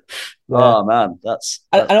 Oh man, that's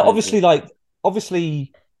And crazy.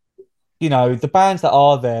 obviously, you know, the bands that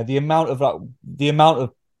are there, the amount of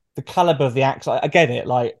the caliber of the acts. I get it.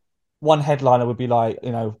 Like one headliner would be like,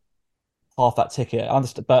 you know, half that ticket. I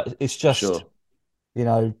understand, but it's just, Sure. you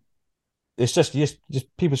know, it's just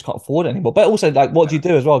people just can't afford it anymore. But also, like, what do you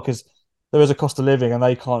do as well? Because there is a cost of living, and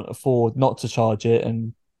they can't afford not to charge it.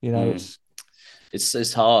 And you know, Mm.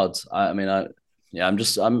 It's hard. I mean, yeah,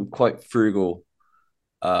 I'm quite frugal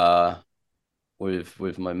uh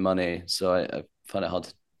with my money, so I find it hard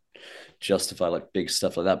to justify like big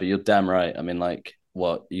stuff like that. But you're damn right. I mean, like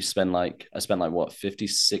what you spend like I spent like what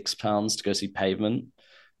 £56 to go see Pavement.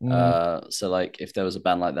 mm. So like if there was a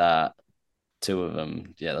band like that, two of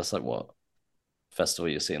them, yeah, that's like what festival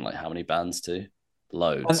you're seeing like how many bands too?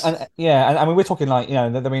 Loads. And yeah, and I mean, we're talking like you know,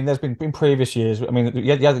 I mean, there's been in previous years. I mean, you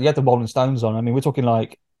had the Rolling Stones on. I mean, we're talking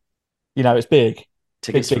like you know, it's big,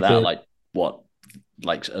 Tickets for big, that, big. like what?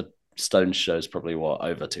 Like a Stones show is probably what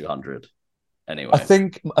over 200 I anyway.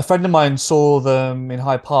 think a friend of mine saw them in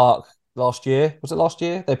Hyde Park last year. Was it last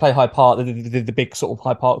year? They play Hyde Park. They did the big sort of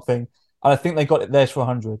Hyde Park thing, and I think they got it theirs for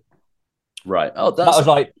 100. Right. Oh, that's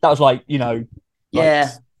That was like you know like yeah.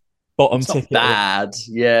 bottom It's not ticket. bad.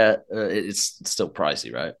 Yeah, it's still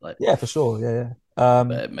pricey, right? Like, Yeah, for sure. Yeah,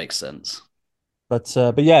 but it makes sense. but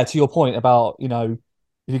yeah, to your point about you know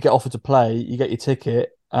if you get offered to play, you get your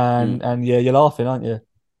ticket, Mm. and yeah, you're laughing, aren't you?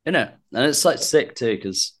 And it's like sick too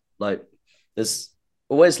because like there's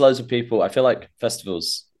always loads of people. I feel like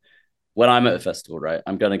festivals. When I'm at a festival, right,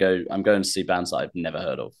 I'm going to see bands that I've never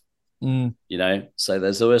heard of. Mm. So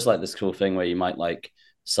there's always like this cool thing where you might like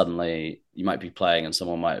suddenly you might be playing and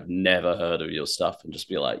someone might have never heard of your stuff and just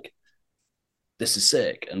be like, this is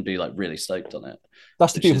sick, and be like really stoked on it,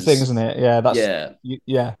 That's the which beautiful thing, isn't is it? Yeah, yeah,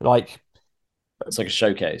 yeah, like it's like a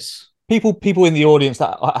showcase. people in the audience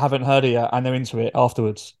that haven't heard it yet and they're into it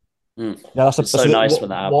afterwards. Mm. Yeah, It's so nice when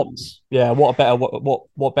that what happens. yeah,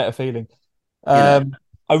 what better feeling. You know,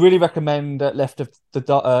 I really recommend Left of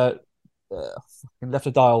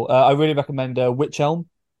Dial. I really recommend Witch Elm.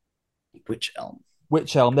 Witch Elm.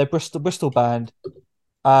 Witch Elm. They're Bristol band,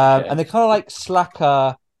 Okay. and they're kind of like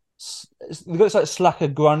slacker. They've got this like slacker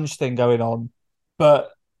grunge thing going on,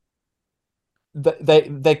 but they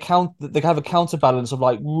have a counterbalance of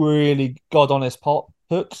like really god honest pop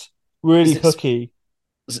hooks, Is really it hooky.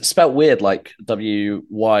 is it spelled weird like That's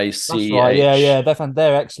right. Yeah, yeah. WYCH?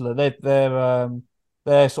 They're excellent.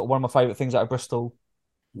 They're sort of one of my favorite things out of Bristol.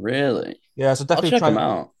 Really? Yeah, so I'll check them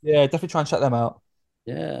out. definitely try and check them out.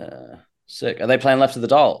 Yeah. Sick. Are they playing Left of the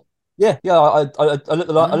Dial? Yeah, yeah. I looked at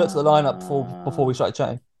the lineup before we Ah, started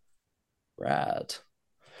chatting. rad.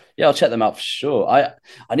 Yeah, I'll check them out for sure.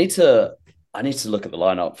 I need to I need to look at the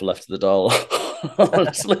lineup for Left of the Dial.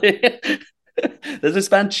 Honestly, there's this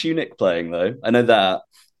band Tunic playing though. I know that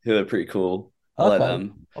who are pretty cool. I like Okay,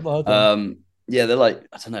 them. I've not heard them. Yeah, they're like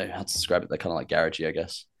I don't know how to describe it. They're kind of like garagey, I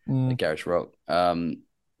guess, Mm. like garage rock.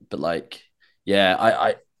 But like yeah,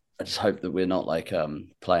 I just hope that we're not like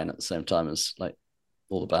playing at the same time as like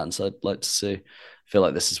all the bands I'd like to see. I feel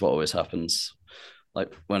like this is what always happens.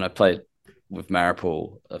 Like when I played with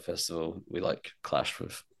Maripol festival, we like clashed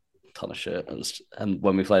with a ton of shit, and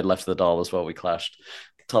when we played Left of the Dial as well, we clashed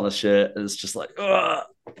a ton of shit. It's just like, yeah.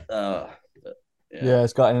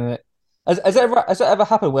 It's got in it. Has it ever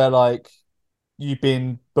happened where like you've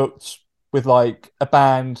been booked with like a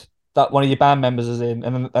band that one of your band members is in,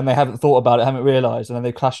 and they haven't thought about it, haven't realised, and then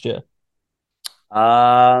they clashed you?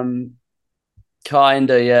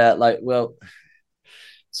 Kinda, yeah. Like, well,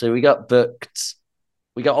 so we got booked.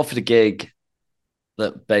 We got offered a gig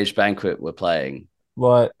that Beige Banquet were playing,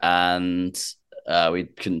 Right. and we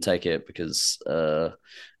couldn't take it because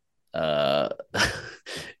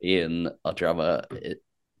Ian, our drummer,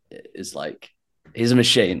 is like, he's a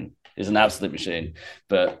machine. He's an absolute machine.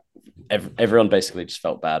 But everyone basically just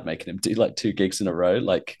felt bad making him do like 2 gigs in a row,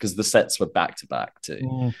 like because the sets were back to back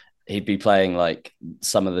too. He'd be playing like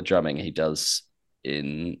some of the drumming he does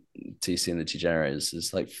in TC and the Degenerates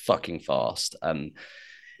is like fucking fast. And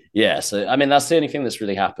yeah, so I mean that's the only thing that's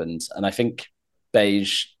really happened. And I think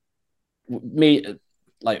Beige, we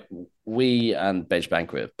and Beige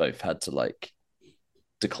Banquet both had to like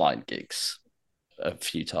decline gigs a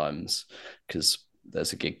few times because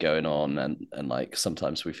there's a gig going on and like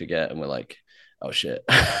sometimes we forget and we're like, oh shit.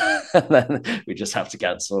 And then we just have to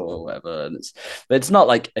cancel or whatever. And it's not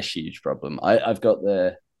like a huge problem. I've got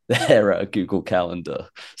their Google Calendar.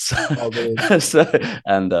 So,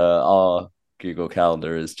 and our Google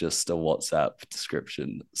Calendar is just a WhatsApp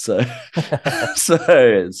description. So so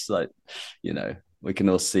it's like, you know, we can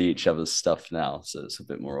all see each other's stuff now, so it's a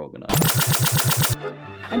bit more organized.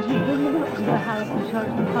 And she'd bring them up to the house and shot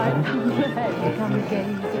them 5 pounds a head to come and get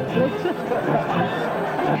his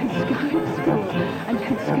and Sky school, and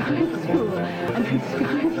Sky school, and Sky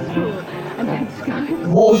school, and Sky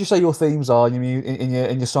school. What would you say your themes are in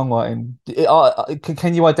your songwriting?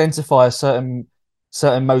 Can you identify a certain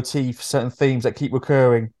motif, certain themes that keep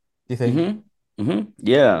recurring? Do you think?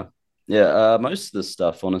 Yeah. Most of the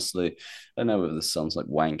stuff, honestly, I don't know whether this sounds like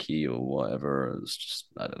wanky or whatever. It's just,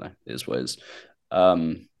 I don't know. It is what it is.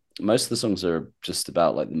 Most of the songs are just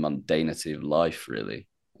about like the mundanity of life, really,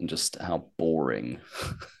 and just how boring,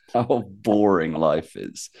 life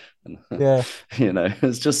is. And, yeah, you know,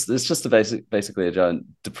 it's just basically a giant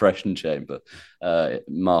depression chamber,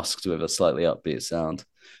 masked with a slightly upbeat sound.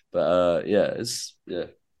 But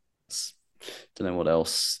don't know what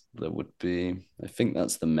else there would be. I think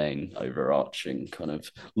that's the main overarching kind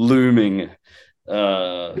of looming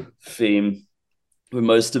theme with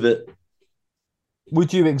most of it.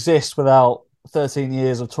 Would you exist without 13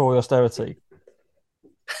 years of Tory austerity?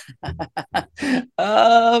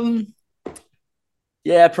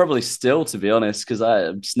 Yeah, probably still, to be honest, because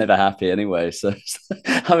I'm just never happy anyway. So,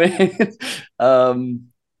 I mean,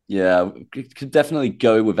 yeah, could definitely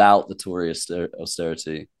go without the Tory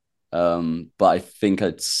austerity. But I think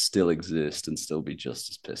I'd still exist and still be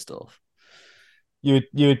just as pissed off. You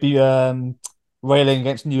would be railing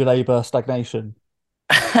against New Labour stagnation.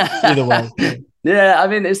 Either way. Yeah, I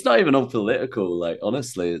mean, it's not even all political. Like,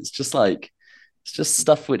 honestly, it's just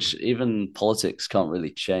stuff which even politics can't really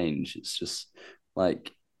change. It's just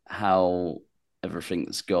like how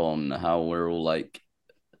everything's gone, how we're all like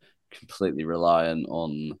completely reliant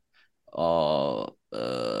on our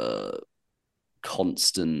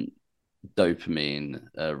constant dopamine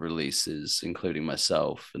releases, including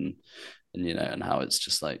myself, and you know, and how it's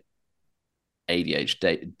just like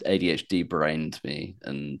ADHD brained me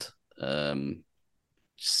and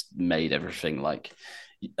just made everything like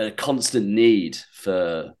a constant need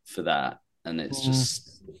for that, and it's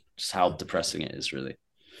just how depressing it is, really.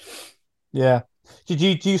 Yeah. Do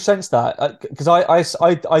you sense that? Because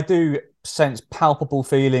I do sense palpable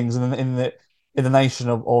feelings in the nation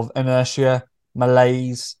of inertia,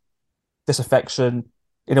 malaise, disaffection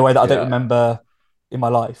in a way that I don't remember in my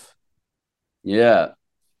life. Yeah,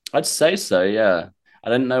 I'd say so. Yeah, I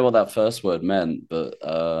didn't know what that first word meant, but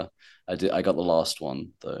I got the last one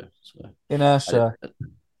though. So inertia.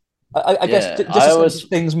 I guess just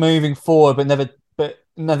things moving forward, but never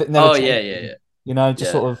Oh changing. yeah. You know,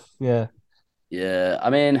 just sort of yeah. Yeah, I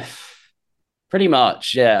mean, pretty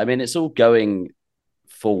much. Yeah, I mean, it's all going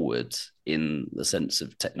forward in the sense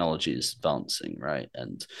of technology is advancing, right?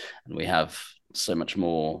 And we have so much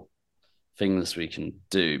more things we can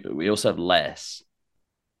do, but we also have less.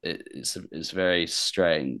 It's very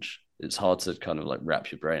strange. It's hard to kind of like wrap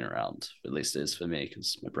your brain around. At least it is for me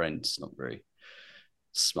because my brain's not very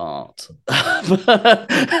smart.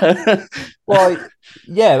 Well,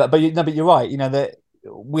 yeah, but you're right. You know that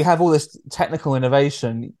we have all this technical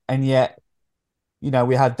innovation, and yet, you know,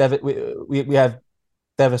 we have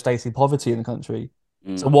devastating poverty in the country.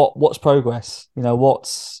 So what's progress? You know,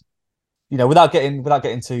 without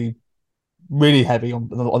getting too really heavy on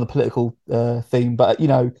the political theme, but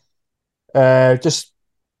just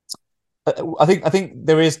I think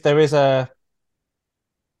there is a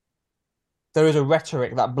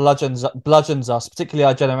rhetoric that bludgeons us, particularly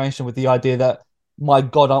our generation, with the idea that my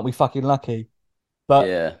God, aren't we fucking lucky? But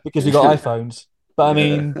Yeah. because we got iPhones. But I Yeah.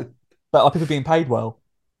 mean, but are people being paid well?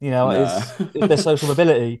 No. Is there social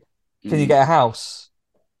mobility? Can you Mm, get a house?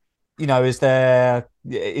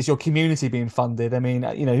 Is your community being funded? I mean,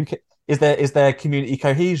 is there community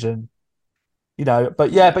cohesion? yeah.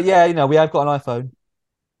 But yeah, we have got an iPhone.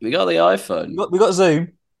 We got the iPhone. We got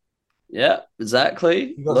Zoom. Yeah,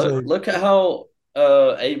 exactly. We got Look, Zoom. look at how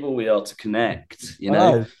able we are to connect. I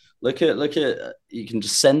know. Look at. You can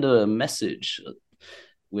just send a message.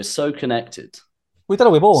 We're so connected. We don't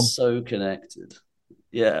know we're born. So connected.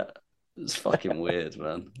 Yeah, it's fucking weird,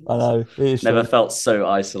 man. I know. It is Never strange. felt so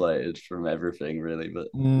isolated from everything, really. But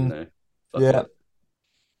Mm, fuck yeah.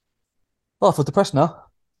 Oh, I feel depressed now.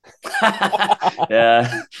 it.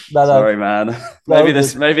 Yeah. No, no, Sorry, man. no, Maybe all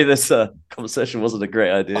this good. maybe this conversation wasn't a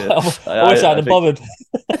great idea. I wish I I hadn't think. bothered.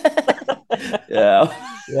 Yeah.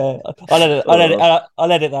 Yeah, I'll edit. Oh.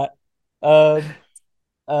 I'll edit that. Um,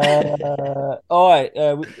 all right.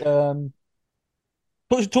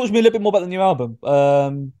 Talk to me a little bit more about the new album.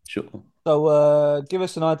 Sure. So, give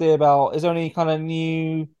us an idea about, is there any kind of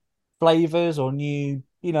new flavors or new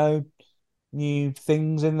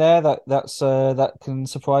things in there that can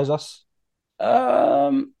surprise us?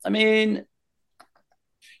 I mean,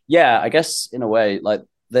 yeah, I guess in a way, like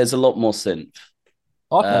there's a lot more synth.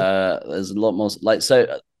 Okay. There's a lot more like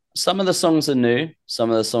so. Some of the songs are new. Some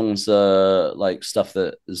of the songs are like stuff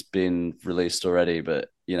that has been released already. But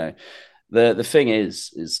the thing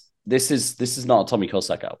is this is not a Tommy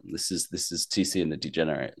Cossack album. This is TC and the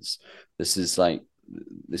Degenerates. This is a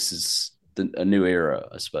new era,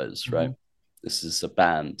 I suppose. Mm-hmm. Right. This is a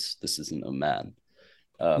band. This isn't a man.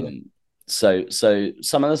 Yeah. So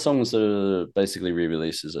some of the songs are basically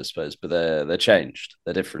re-releases, I suppose, but they're changed.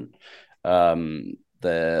 They're different.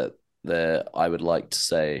 They're I would like to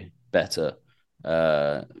say better.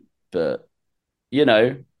 But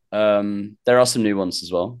there are some new ones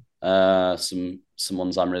as well. Some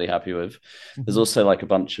ones I'm really happy with. There's also like a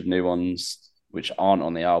bunch of new ones which aren't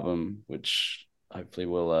on the album, which hopefully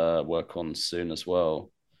we'll work on soon as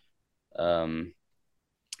well. But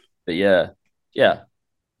yeah.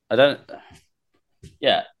 I don't.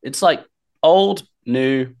 Yeah, it's like old,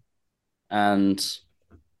 new, and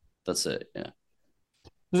that's it. Yeah,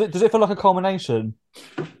 Does it feel like a culmination?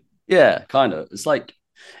 yeah, kind of. It's like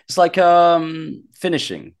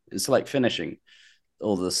finishing. It's like finishing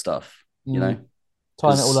all the stuff. Tying it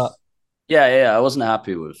all up. Yeah. I wasn't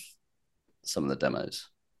happy with some of the demos,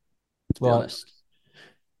 to be Right. honest.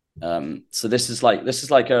 So this is like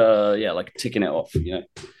like ticking it off.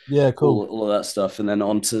 Yeah, cool. All of that stuff, and then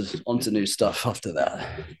onto new stuff after that.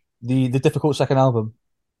 The difficult second album.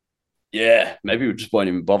 Yeah, maybe we just won't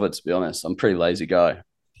even bother, to be honest. I'm a pretty lazy guy.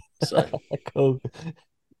 So Cool.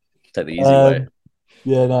 take the easy way.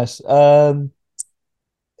 Yeah, nice. What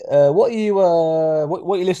are you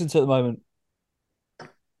listening to at the moment?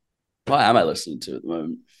 What am I listening to at the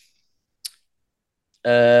moment?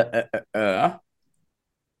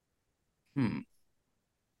 Let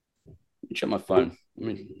me check my phone.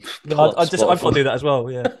 I've got to do that as well.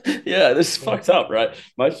 Yeah. Yeah, this is fucked up, right?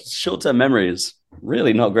 My short-term memory is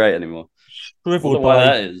really not great anymore. I wonder Shriveled why by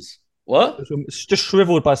that is. What? it's just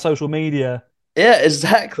shriveled by social media. Yeah,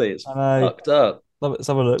 exactly. It's I know. fucked up. Let's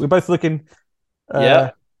have a look. We're both looking.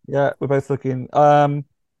 Yeah. Yeah, we're both looking.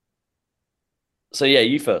 So yeah,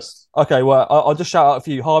 you first. Okay. Well, I'll just shout out a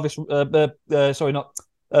few. Harvest. Sorry, not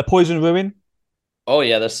Poison Ruin. Oh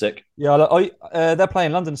yeah, that's sick. Yeah. They're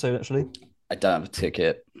playing London soon, actually. I don't have a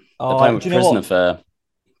ticket. They're Oh, playing with do you know Prison what? Affair.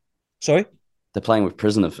 Sorry, They're playing with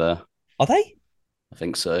Prison Affair. are they? I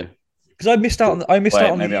think so. Because I missed out on. I missed out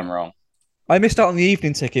Wait, on maybe the. I'm wrong. I missed out on the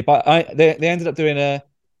evening ticket, but they ended up doing a.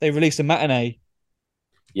 They released a matinee.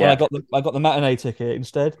 Yeah. And I got the matinee ticket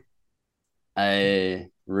instead.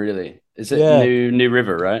 Really? Is it Yeah. New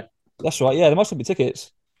River, right? That's right. Yeah, there must be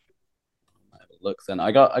tickets. Look, then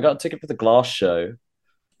I got a ticket for the Glass show.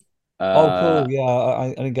 Oh, cool. Yeah, I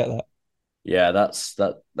didn't get that. Yeah,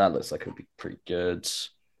 that looks like it'd be pretty good.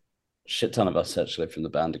 Shit ton of us actually from the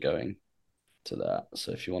band are going to that.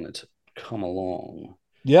 So if you wanted to come along,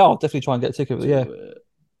 Yeah, I'll definitely try and get a ticket. But yeah.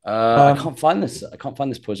 I can't find this. I can't find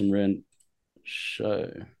this Poison Ruin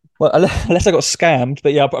show. Well, unless I got scammed,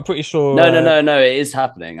 but yeah, I'm pretty sure. No. It is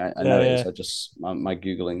happening. I know it is. Yeah. I just my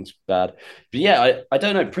googling's bad. But yeah, I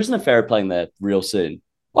don't know. Prison Affair are playing there real soon.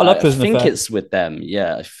 I love Prison I think Affair. it's with them.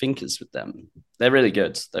 Yeah, I think it's with them. They're really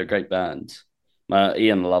good. They're a great band.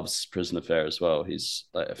 Ian loves Prison Affair as well. He's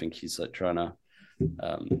like, I think he's like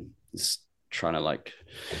he's trying to like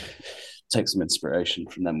take some inspiration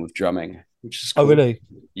from them with drumming, which is Oh, cool. really?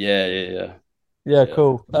 Yeah. Yeah,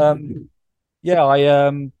 cool.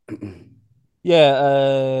 Yeah,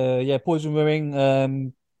 Poison Ring,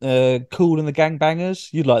 Cool and the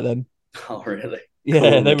Gangbangers. You'd like them. Oh, really? Cool Yeah,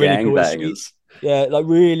 and the they're really cool. It's sweet. Gangbangers. Yeah, like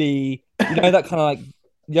really, that kind of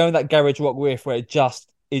like, that garage rock riff where it just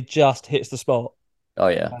hits the spot. Oh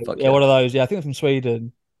yeah, fuck Yeah, yeah. one of those. Yeah, I think they're from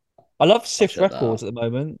Sweden. I love I'll Sif check that Records out. at the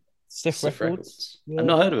moment. Sif Sif Records. Records. I've Yeah.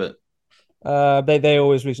 not heard of it. They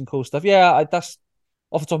always release some cool stuff. Yeah, that's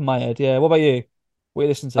off the top of my head. Yeah. What about you? What are you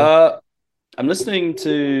listening to? I'm listening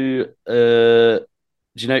to do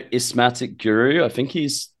you know Ismatic Guru? I think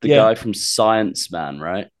he's the Yeah. guy from Science Man,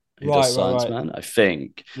 right? Who does Science Man? I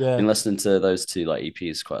think. Yeah. Been listening to those two like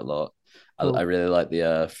EPs quite a lot. Cool. I really like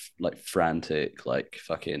the like frantic, like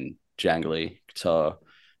fucking jangly guitar.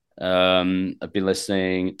 I've been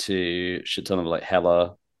listening to a shit ton of like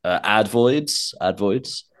hella Advoids,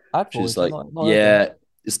 which is like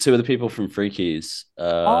it's two of the people from Freakies.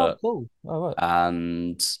 Oh, cool. Oh, right.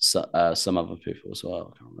 And some other people as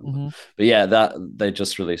well. I can't remember. But yeah, that they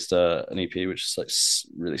just released an EP, which is like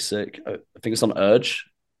really sick. I think it's on Urge,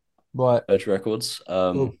 Right. Urge Records.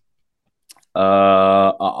 Cool.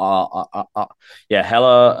 Yeah,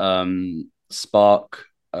 hella Spark.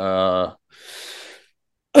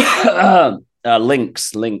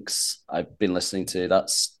 Links. I've been listening to.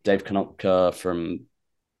 That's Dave Konopka from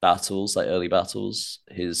Battles, like early Battles.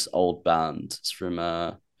 His old band. It's from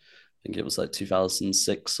I think it was like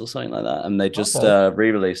 2006 or something like that. And they just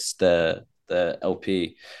re-released their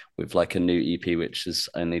LP with like a new EP, which is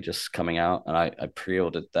only just coming out. And I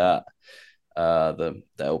pre-ordered that, the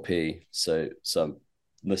LP. So I'm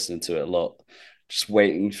listening to it a lot, just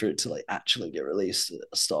waiting for it to like actually get released at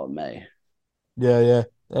the start of May. Yeah.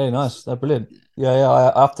 Hey, nice. They're brilliant. Yeah.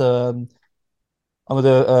 I have to. I'm gonna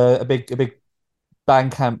do a big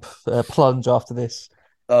Bandcamp plunge after this.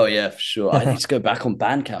 Oh yeah, for sure. I need to go back on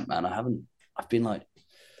Bandcamp, man. I've been like, I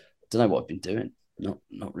don't know what I've been doing. Not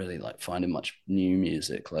really like finding much new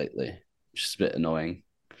music lately, which is a bit annoying.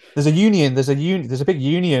 There's a big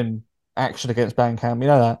union action against Bandcamp. You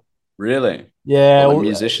know that? Really? Yeah. All the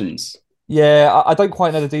musicians. Yeah, I don't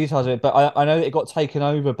quite know the details of it, but I know that it got taken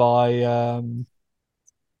over by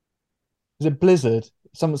is it Blizzard?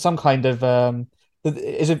 Some kind of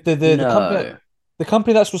is it the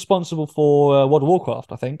company that's responsible for World of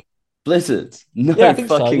Warcraft, I think. Blizzard? No, yeah, I think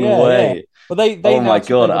fucking so. way. Yeah. But they oh my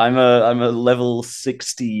god, I'm a level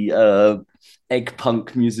 60 egg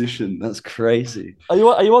punk musician. That's crazy. Are you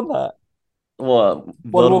on that? What?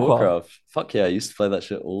 World of Warcraft? Fuck yeah, I used to play that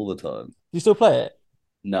shit all the time. You still play it?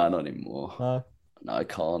 No, not anymore. No, I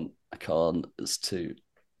can't. It's too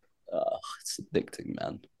it's addicting,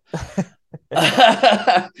 man.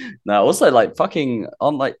 No, also like fucking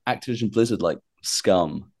on like Activision Blizzard, like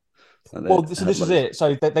scum. Well, so this is it.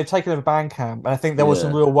 So they've taken over Bandcamp, and I think there was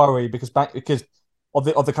some real worry because of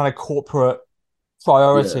the kind of corporate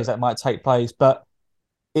priorities that might take place. But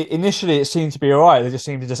initially, it seemed to be all right. They just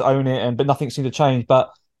seemed to just own it, but nothing seemed to change.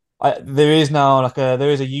 But there is now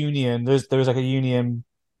there is a union. There is like a union,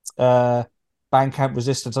 Bandcamp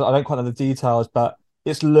resistance. I don't quite know the details, but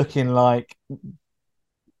it's looking like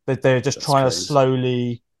that they're just trying to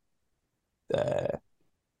slowly,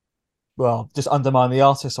 just undermine the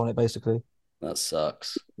artists on it, basically. That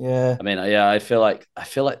sucks. Yeah. I mean, yeah, I feel like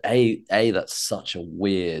that's such a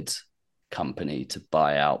weird company to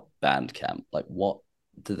buy out Bandcamp. Like, what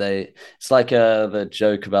do they? It's like the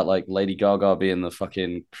joke about like Lady Gaga being the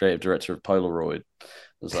fucking creative director of Polaroid. It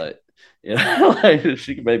was like, like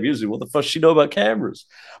she can make music. What the fuck does she know about cameras?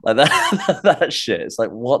 Like that shit. It's like,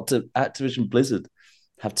 what do Activision Blizzard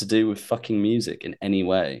have to do with fucking music in any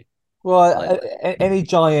way? Well, any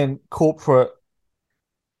giant corporate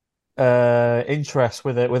interest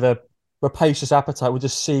with a rapacious appetite would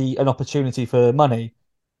just see an opportunity for money.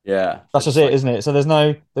 Yeah, that's just it, like, isn't it? So there is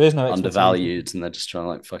no undervalued, and they're just trying to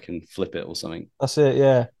like fucking flip it or something. That's it,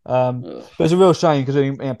 yeah. But it's a real shame because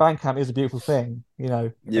Bandcamp is a beautiful thing,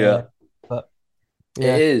 Yeah, but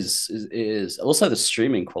yeah. It is. Also, the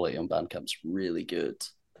streaming quality on Bandcamp's really good.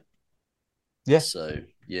 Yeah. So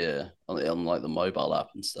yeah, on like the mobile app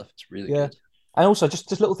and stuff, it's really good. And also just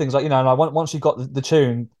little things like like once you've got the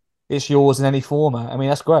tune, it's yours in any format. I mean,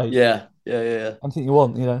 that's great. Yeah. Anything you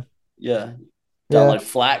want, Yeah. Download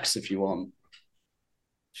FLACs if you want.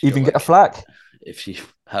 Even get a FLAC if you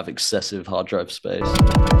have excessive hard drive space.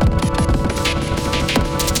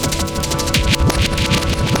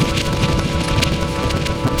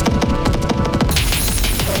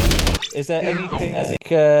 Is there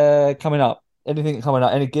anything coming up Anything coming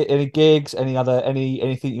up? Any gigs?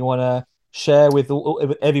 Anything you want to share with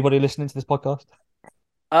everybody listening to this podcast?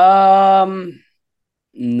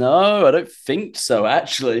 No, I don't think so.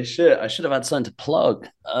 Actually, shit, I should have had something to plug.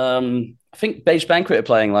 I think Beige Banquet are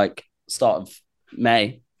playing like start of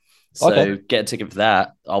May, so Okay. get a ticket for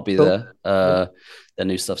that. I'll be Cool. there. Their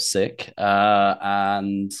new stuff's sick.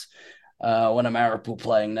 And when Ameripool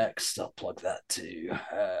playing next, I'll plug that too. I'm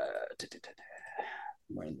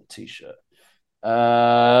wearing the t-shirt.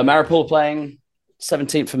 Ameripool playing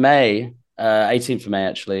 17th of May, 18th of May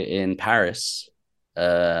actually in Paris.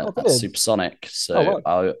 At Supersonic, so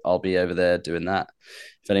right. I'll be over there doing that.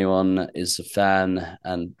 If anyone is a fan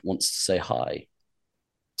and wants to say hi,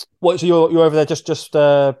 What? So you're over there just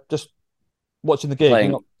watching the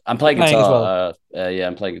gig? I'm playing guitar as well. Yeah,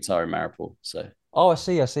 I'm playing guitar in Maripool. So I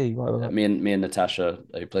see. Right. Me and Natasha,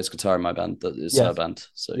 who plays guitar in my band, that is her band.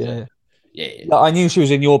 So yeah. I knew she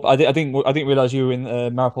was in your. I didn't realize you were in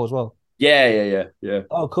Maripool as well. Yeah.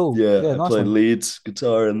 Oh, cool. Yeah, I nice played one. lead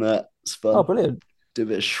guitar in that. It's fun. Oh, brilliant. Do a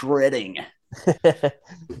bit of shredding. A bit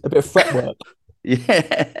of fretwork.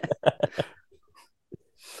 Yeah.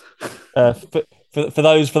 For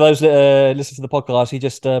those that listen to the podcast, he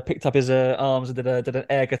just picked up his arms and did an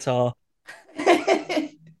air guitar.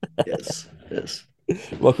 Yes.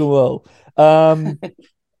 Rock and roll.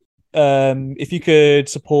 If you could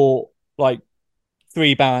support like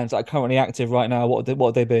 3 bands that are currently active right now, what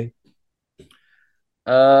would they be?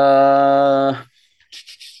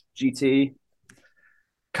 GT.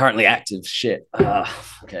 Currently active. Shit.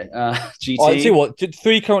 Okay. GT. I see what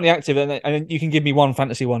 3 currently active, and you can give me one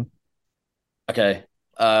fantasy one. Okay.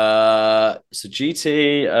 So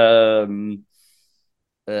GT.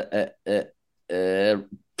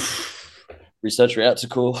 Research Reactor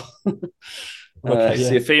Cool. See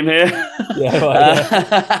a theme here. Yeah,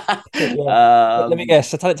 right. Yeah. Let me guess.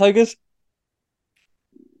 Satanic Togas.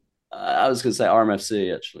 I was going to say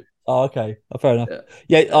RMFC actually. Oh, okay. Oh, fair enough.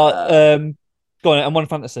 Yeah. Go on. And one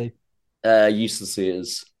fantasy. Useless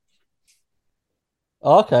Eaters.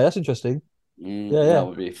 Oh, okay. That's interesting. Yeah. That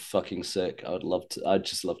would be fucking sick. I'd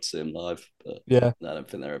just love to see them live, but yeah, I don't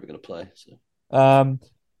think they're ever going to play. So,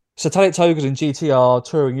 Satanic Togas and GT are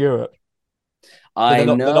touring Europe. I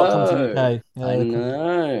know. They're not coming to the UK. I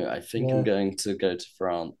know. I think I'm going to go to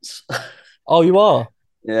France. Oh, you are?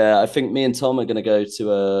 Yeah, I think me and Tom are going to go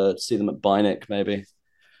to see them at Bionic, maybe.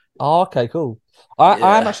 Oh, okay, cool. I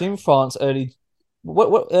am actually in France early.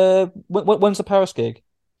 When's the Paris gig?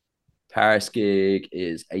 Paris gig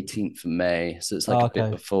is 18th of May, so it's like a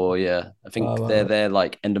bit before. Yeah, I think they're there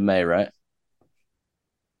like end of May, right?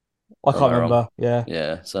 I can't remember.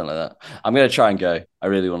 Yeah, something like that. I'm going to try and go. I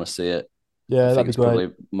really want to see it. Yeah, that'd be great.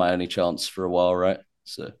 Probably my only chance for a while, right?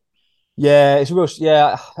 So yeah, it's real.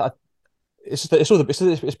 Yeah, it's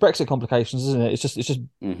Brexit complications, isn't it? It's just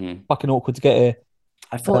fucking awkward to get here.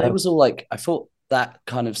 I thought it was all like I thought that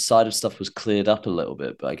kind of side of stuff was cleared up a little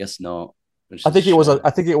bit, but I guess not. I think it was a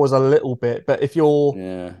little bit, but if you're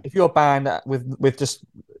a band with just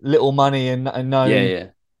little money and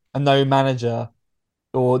no manager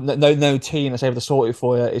or no team that's able to sort it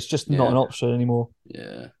for you, it's just not an option anymore.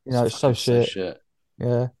 Yeah, it's so shit.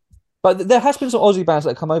 Yeah, but there has been some Aussie bands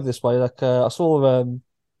that come over this way. Like I saw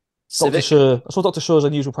Dr. Sure. I saw Dr. Sure's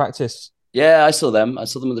Unusual Practice. Yeah, I saw them. I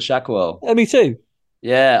saw them at the Shackwell. Yeah, me too.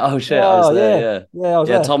 Yeah. Oh shit, I was there. Yeah, I was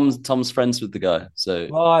there. Tom's friends with the guy. So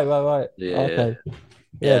right. Yeah. Okay.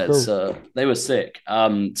 Yeah, cool. They were sick.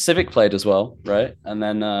 Civic played as well, right? And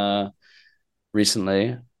then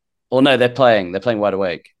recently, they're playing Wide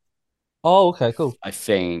Awake. Oh, okay, cool. I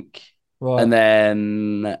think. Right. And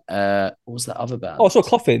then what was that other band? Oh, I saw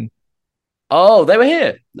Coffin. Oh, they were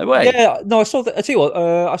here. No way. Yeah, no, I saw that. I tell you what,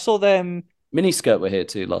 I saw them. Miniskirt were here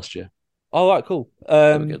too last year. Oh, right, cool.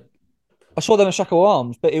 They were good. I saw them at Shackle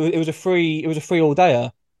Arms, but it was a free all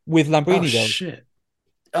dayer with Lambrini Girls. Shit.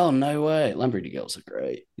 Oh, no way. Lambrini Girls are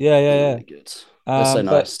great. Yeah. Really good. They're so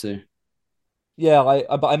nice too. Yeah,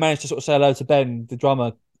 I managed to sort of say hello to Ben, the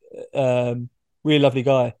drummer. Really lovely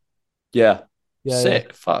guy. Yeah. Sick.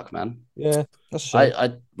 Yeah. Fuck, man. Yeah, that's a shame.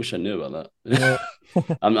 I wish I knew about that. Yeah.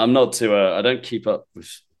 I'm not too. I don't keep up with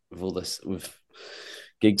all this with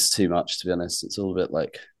gigs too much. To be honest, it's all a bit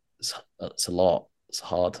like it's a lot. It's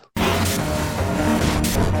hard.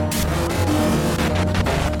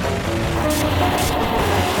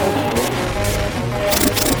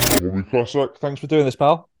 COSSACK, thanks for doing this,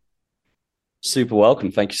 pal. Super welcome.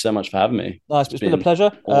 Thank you so much for having me. Nice. It's been a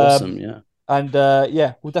pleasure. Awesome. Yeah. And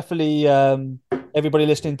we'll definitely everybody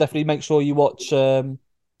listening, definitely make sure you watch Tommy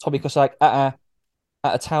COSSACK at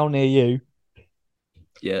a town near you.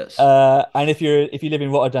 Yes. And if you live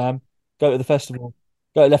in Rotterdam, go to the festival.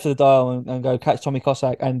 Go left of the dial and go catch Tommy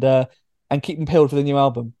Cossack and keep them peeled for the new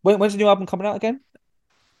album. When's the new album coming out again?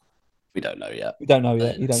 We don't know yet. You don't know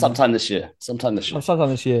yet. You don't know. Sometime this year. Sometime this year. Sometime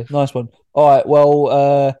this year. Nice one. All right.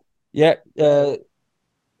 Well, yeah.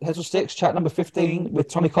 Heads or Sticks, chat number 15 with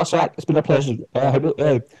Tommy Cossack. It's been a pleasure.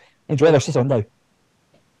 Enjoy the rest of Sunday.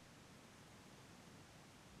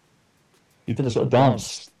 You did a sort of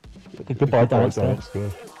dance. A goodbye dance there.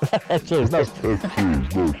 Cheers. Nice.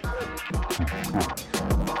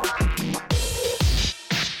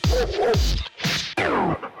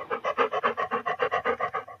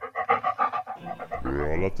 Yeah,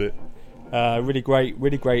 I loved it. Really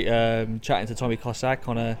great chatting to Tommy Cossack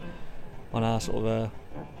on a sort of a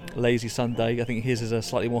lazy Sunday. I think his is a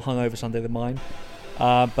slightly more hungover Sunday than mine.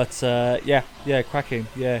 But yeah, cracking.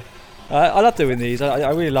 Yeah, I love doing these. I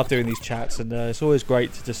really love doing these chats, and it's always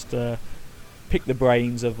great to just pick the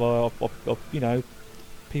brains of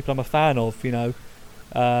people I'm a fan of.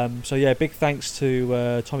 So yeah, big thanks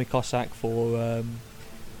to Tommy Cossack for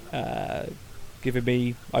giving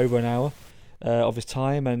me over an hour of his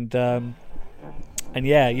time, and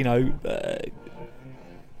yeah,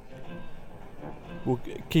 we'll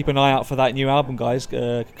keep an eye out for that new album, guys,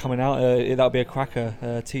 coming out. That'll be a cracker,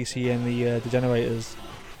 TC and the Degenerators.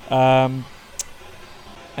 And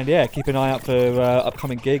yeah, keep an eye out for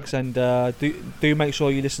upcoming gigs, and do make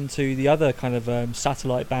sure you listen to the other kind of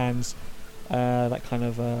satellite bands, that kind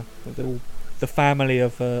of the family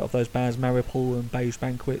of those bands, Mariupol and Beige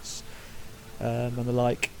Banquets, and the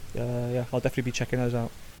like. Yeah, I'll definitely be checking those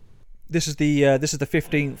out. This is the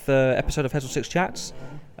 15th episode of Heads or Sticks Chats.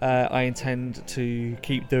 I intend to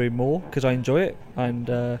keep doing more because I enjoy it, and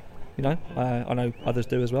I know others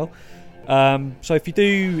do as well. So if you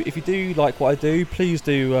do like what I do, please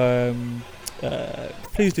do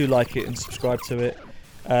like it and subscribe to it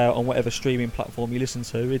on whatever streaming platform you listen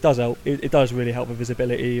to. It does help. It does really help with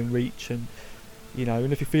visibility and reach, and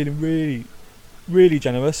and if you're feeling really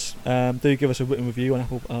generous, do give us a written review on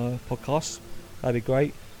Apple Podcasts. That'd be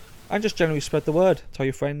great. And just generally spread the word. Tell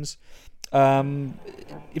your friends.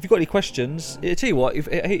 If you've got any questions, I tell you what.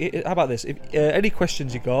 How about this? If any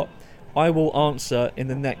questions you got, I will answer in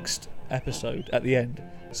the next episode at the end.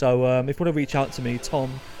 So if you want to reach out to me,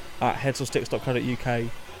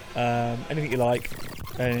 tom@headsorsticks.co.uk, anything you like,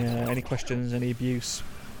 any questions, any abuse,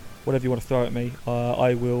 whatever you want to throw at me,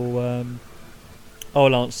 I will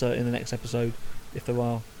answer in the next episode if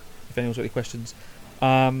anyone's got any questions.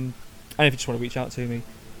 And if you just want to reach out to me.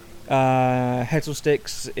 Heads or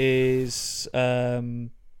Sticks is a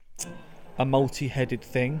multi-headed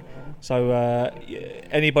thing, so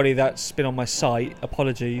anybody that's been on my site,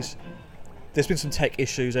 apologies. There's been some tech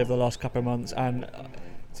issues over the last couple of months, and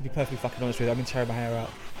to be perfectly fucking honest with you, I've been tearing my hair out,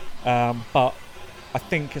 but I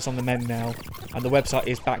think it's on the mend now, and the website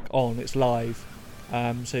is back on, it's live,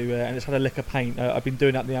 and it's had a lick of paint. I've been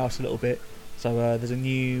doing up the house a little bit, so there's a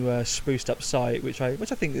new spruced up site which I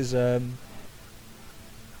think is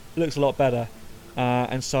looks a lot better,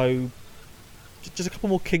 and so just a couple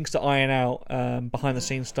more kinks to iron out, behind the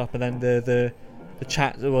scenes stuff, and then the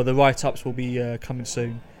chat or the write ups will be coming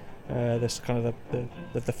soon. That's kind of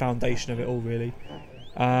the foundation of it all, really.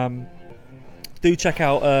 Do check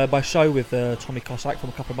out my show with Tommy Cossack from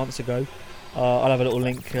a couple of months ago. I'll have a little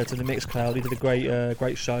link to the Mixcloud. He did a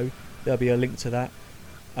great show. There'll be a link to that.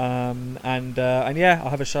 And yeah, I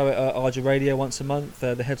have a show at RJ Radio once a month,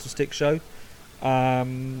 the Heads or Sticks show. I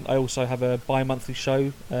also have a bi-monthly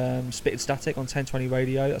show, Spitting Static on 1020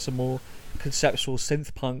 Radio. That's a more conceptual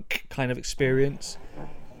synth punk kind of experience.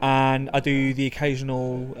 And I do the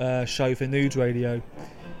occasional show for Nudes Radio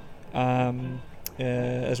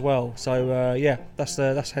as well. So yeah, that's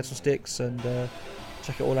Heads on Sticks, and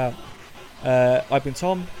check it all out. I've been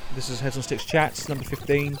Tom. This is Heads on Sticks Chats number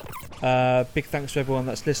 15. Big thanks to everyone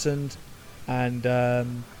that's listened, and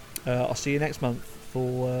I'll see you next month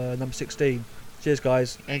for number 16. Cheers,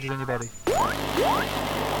 guys. Angels on your body.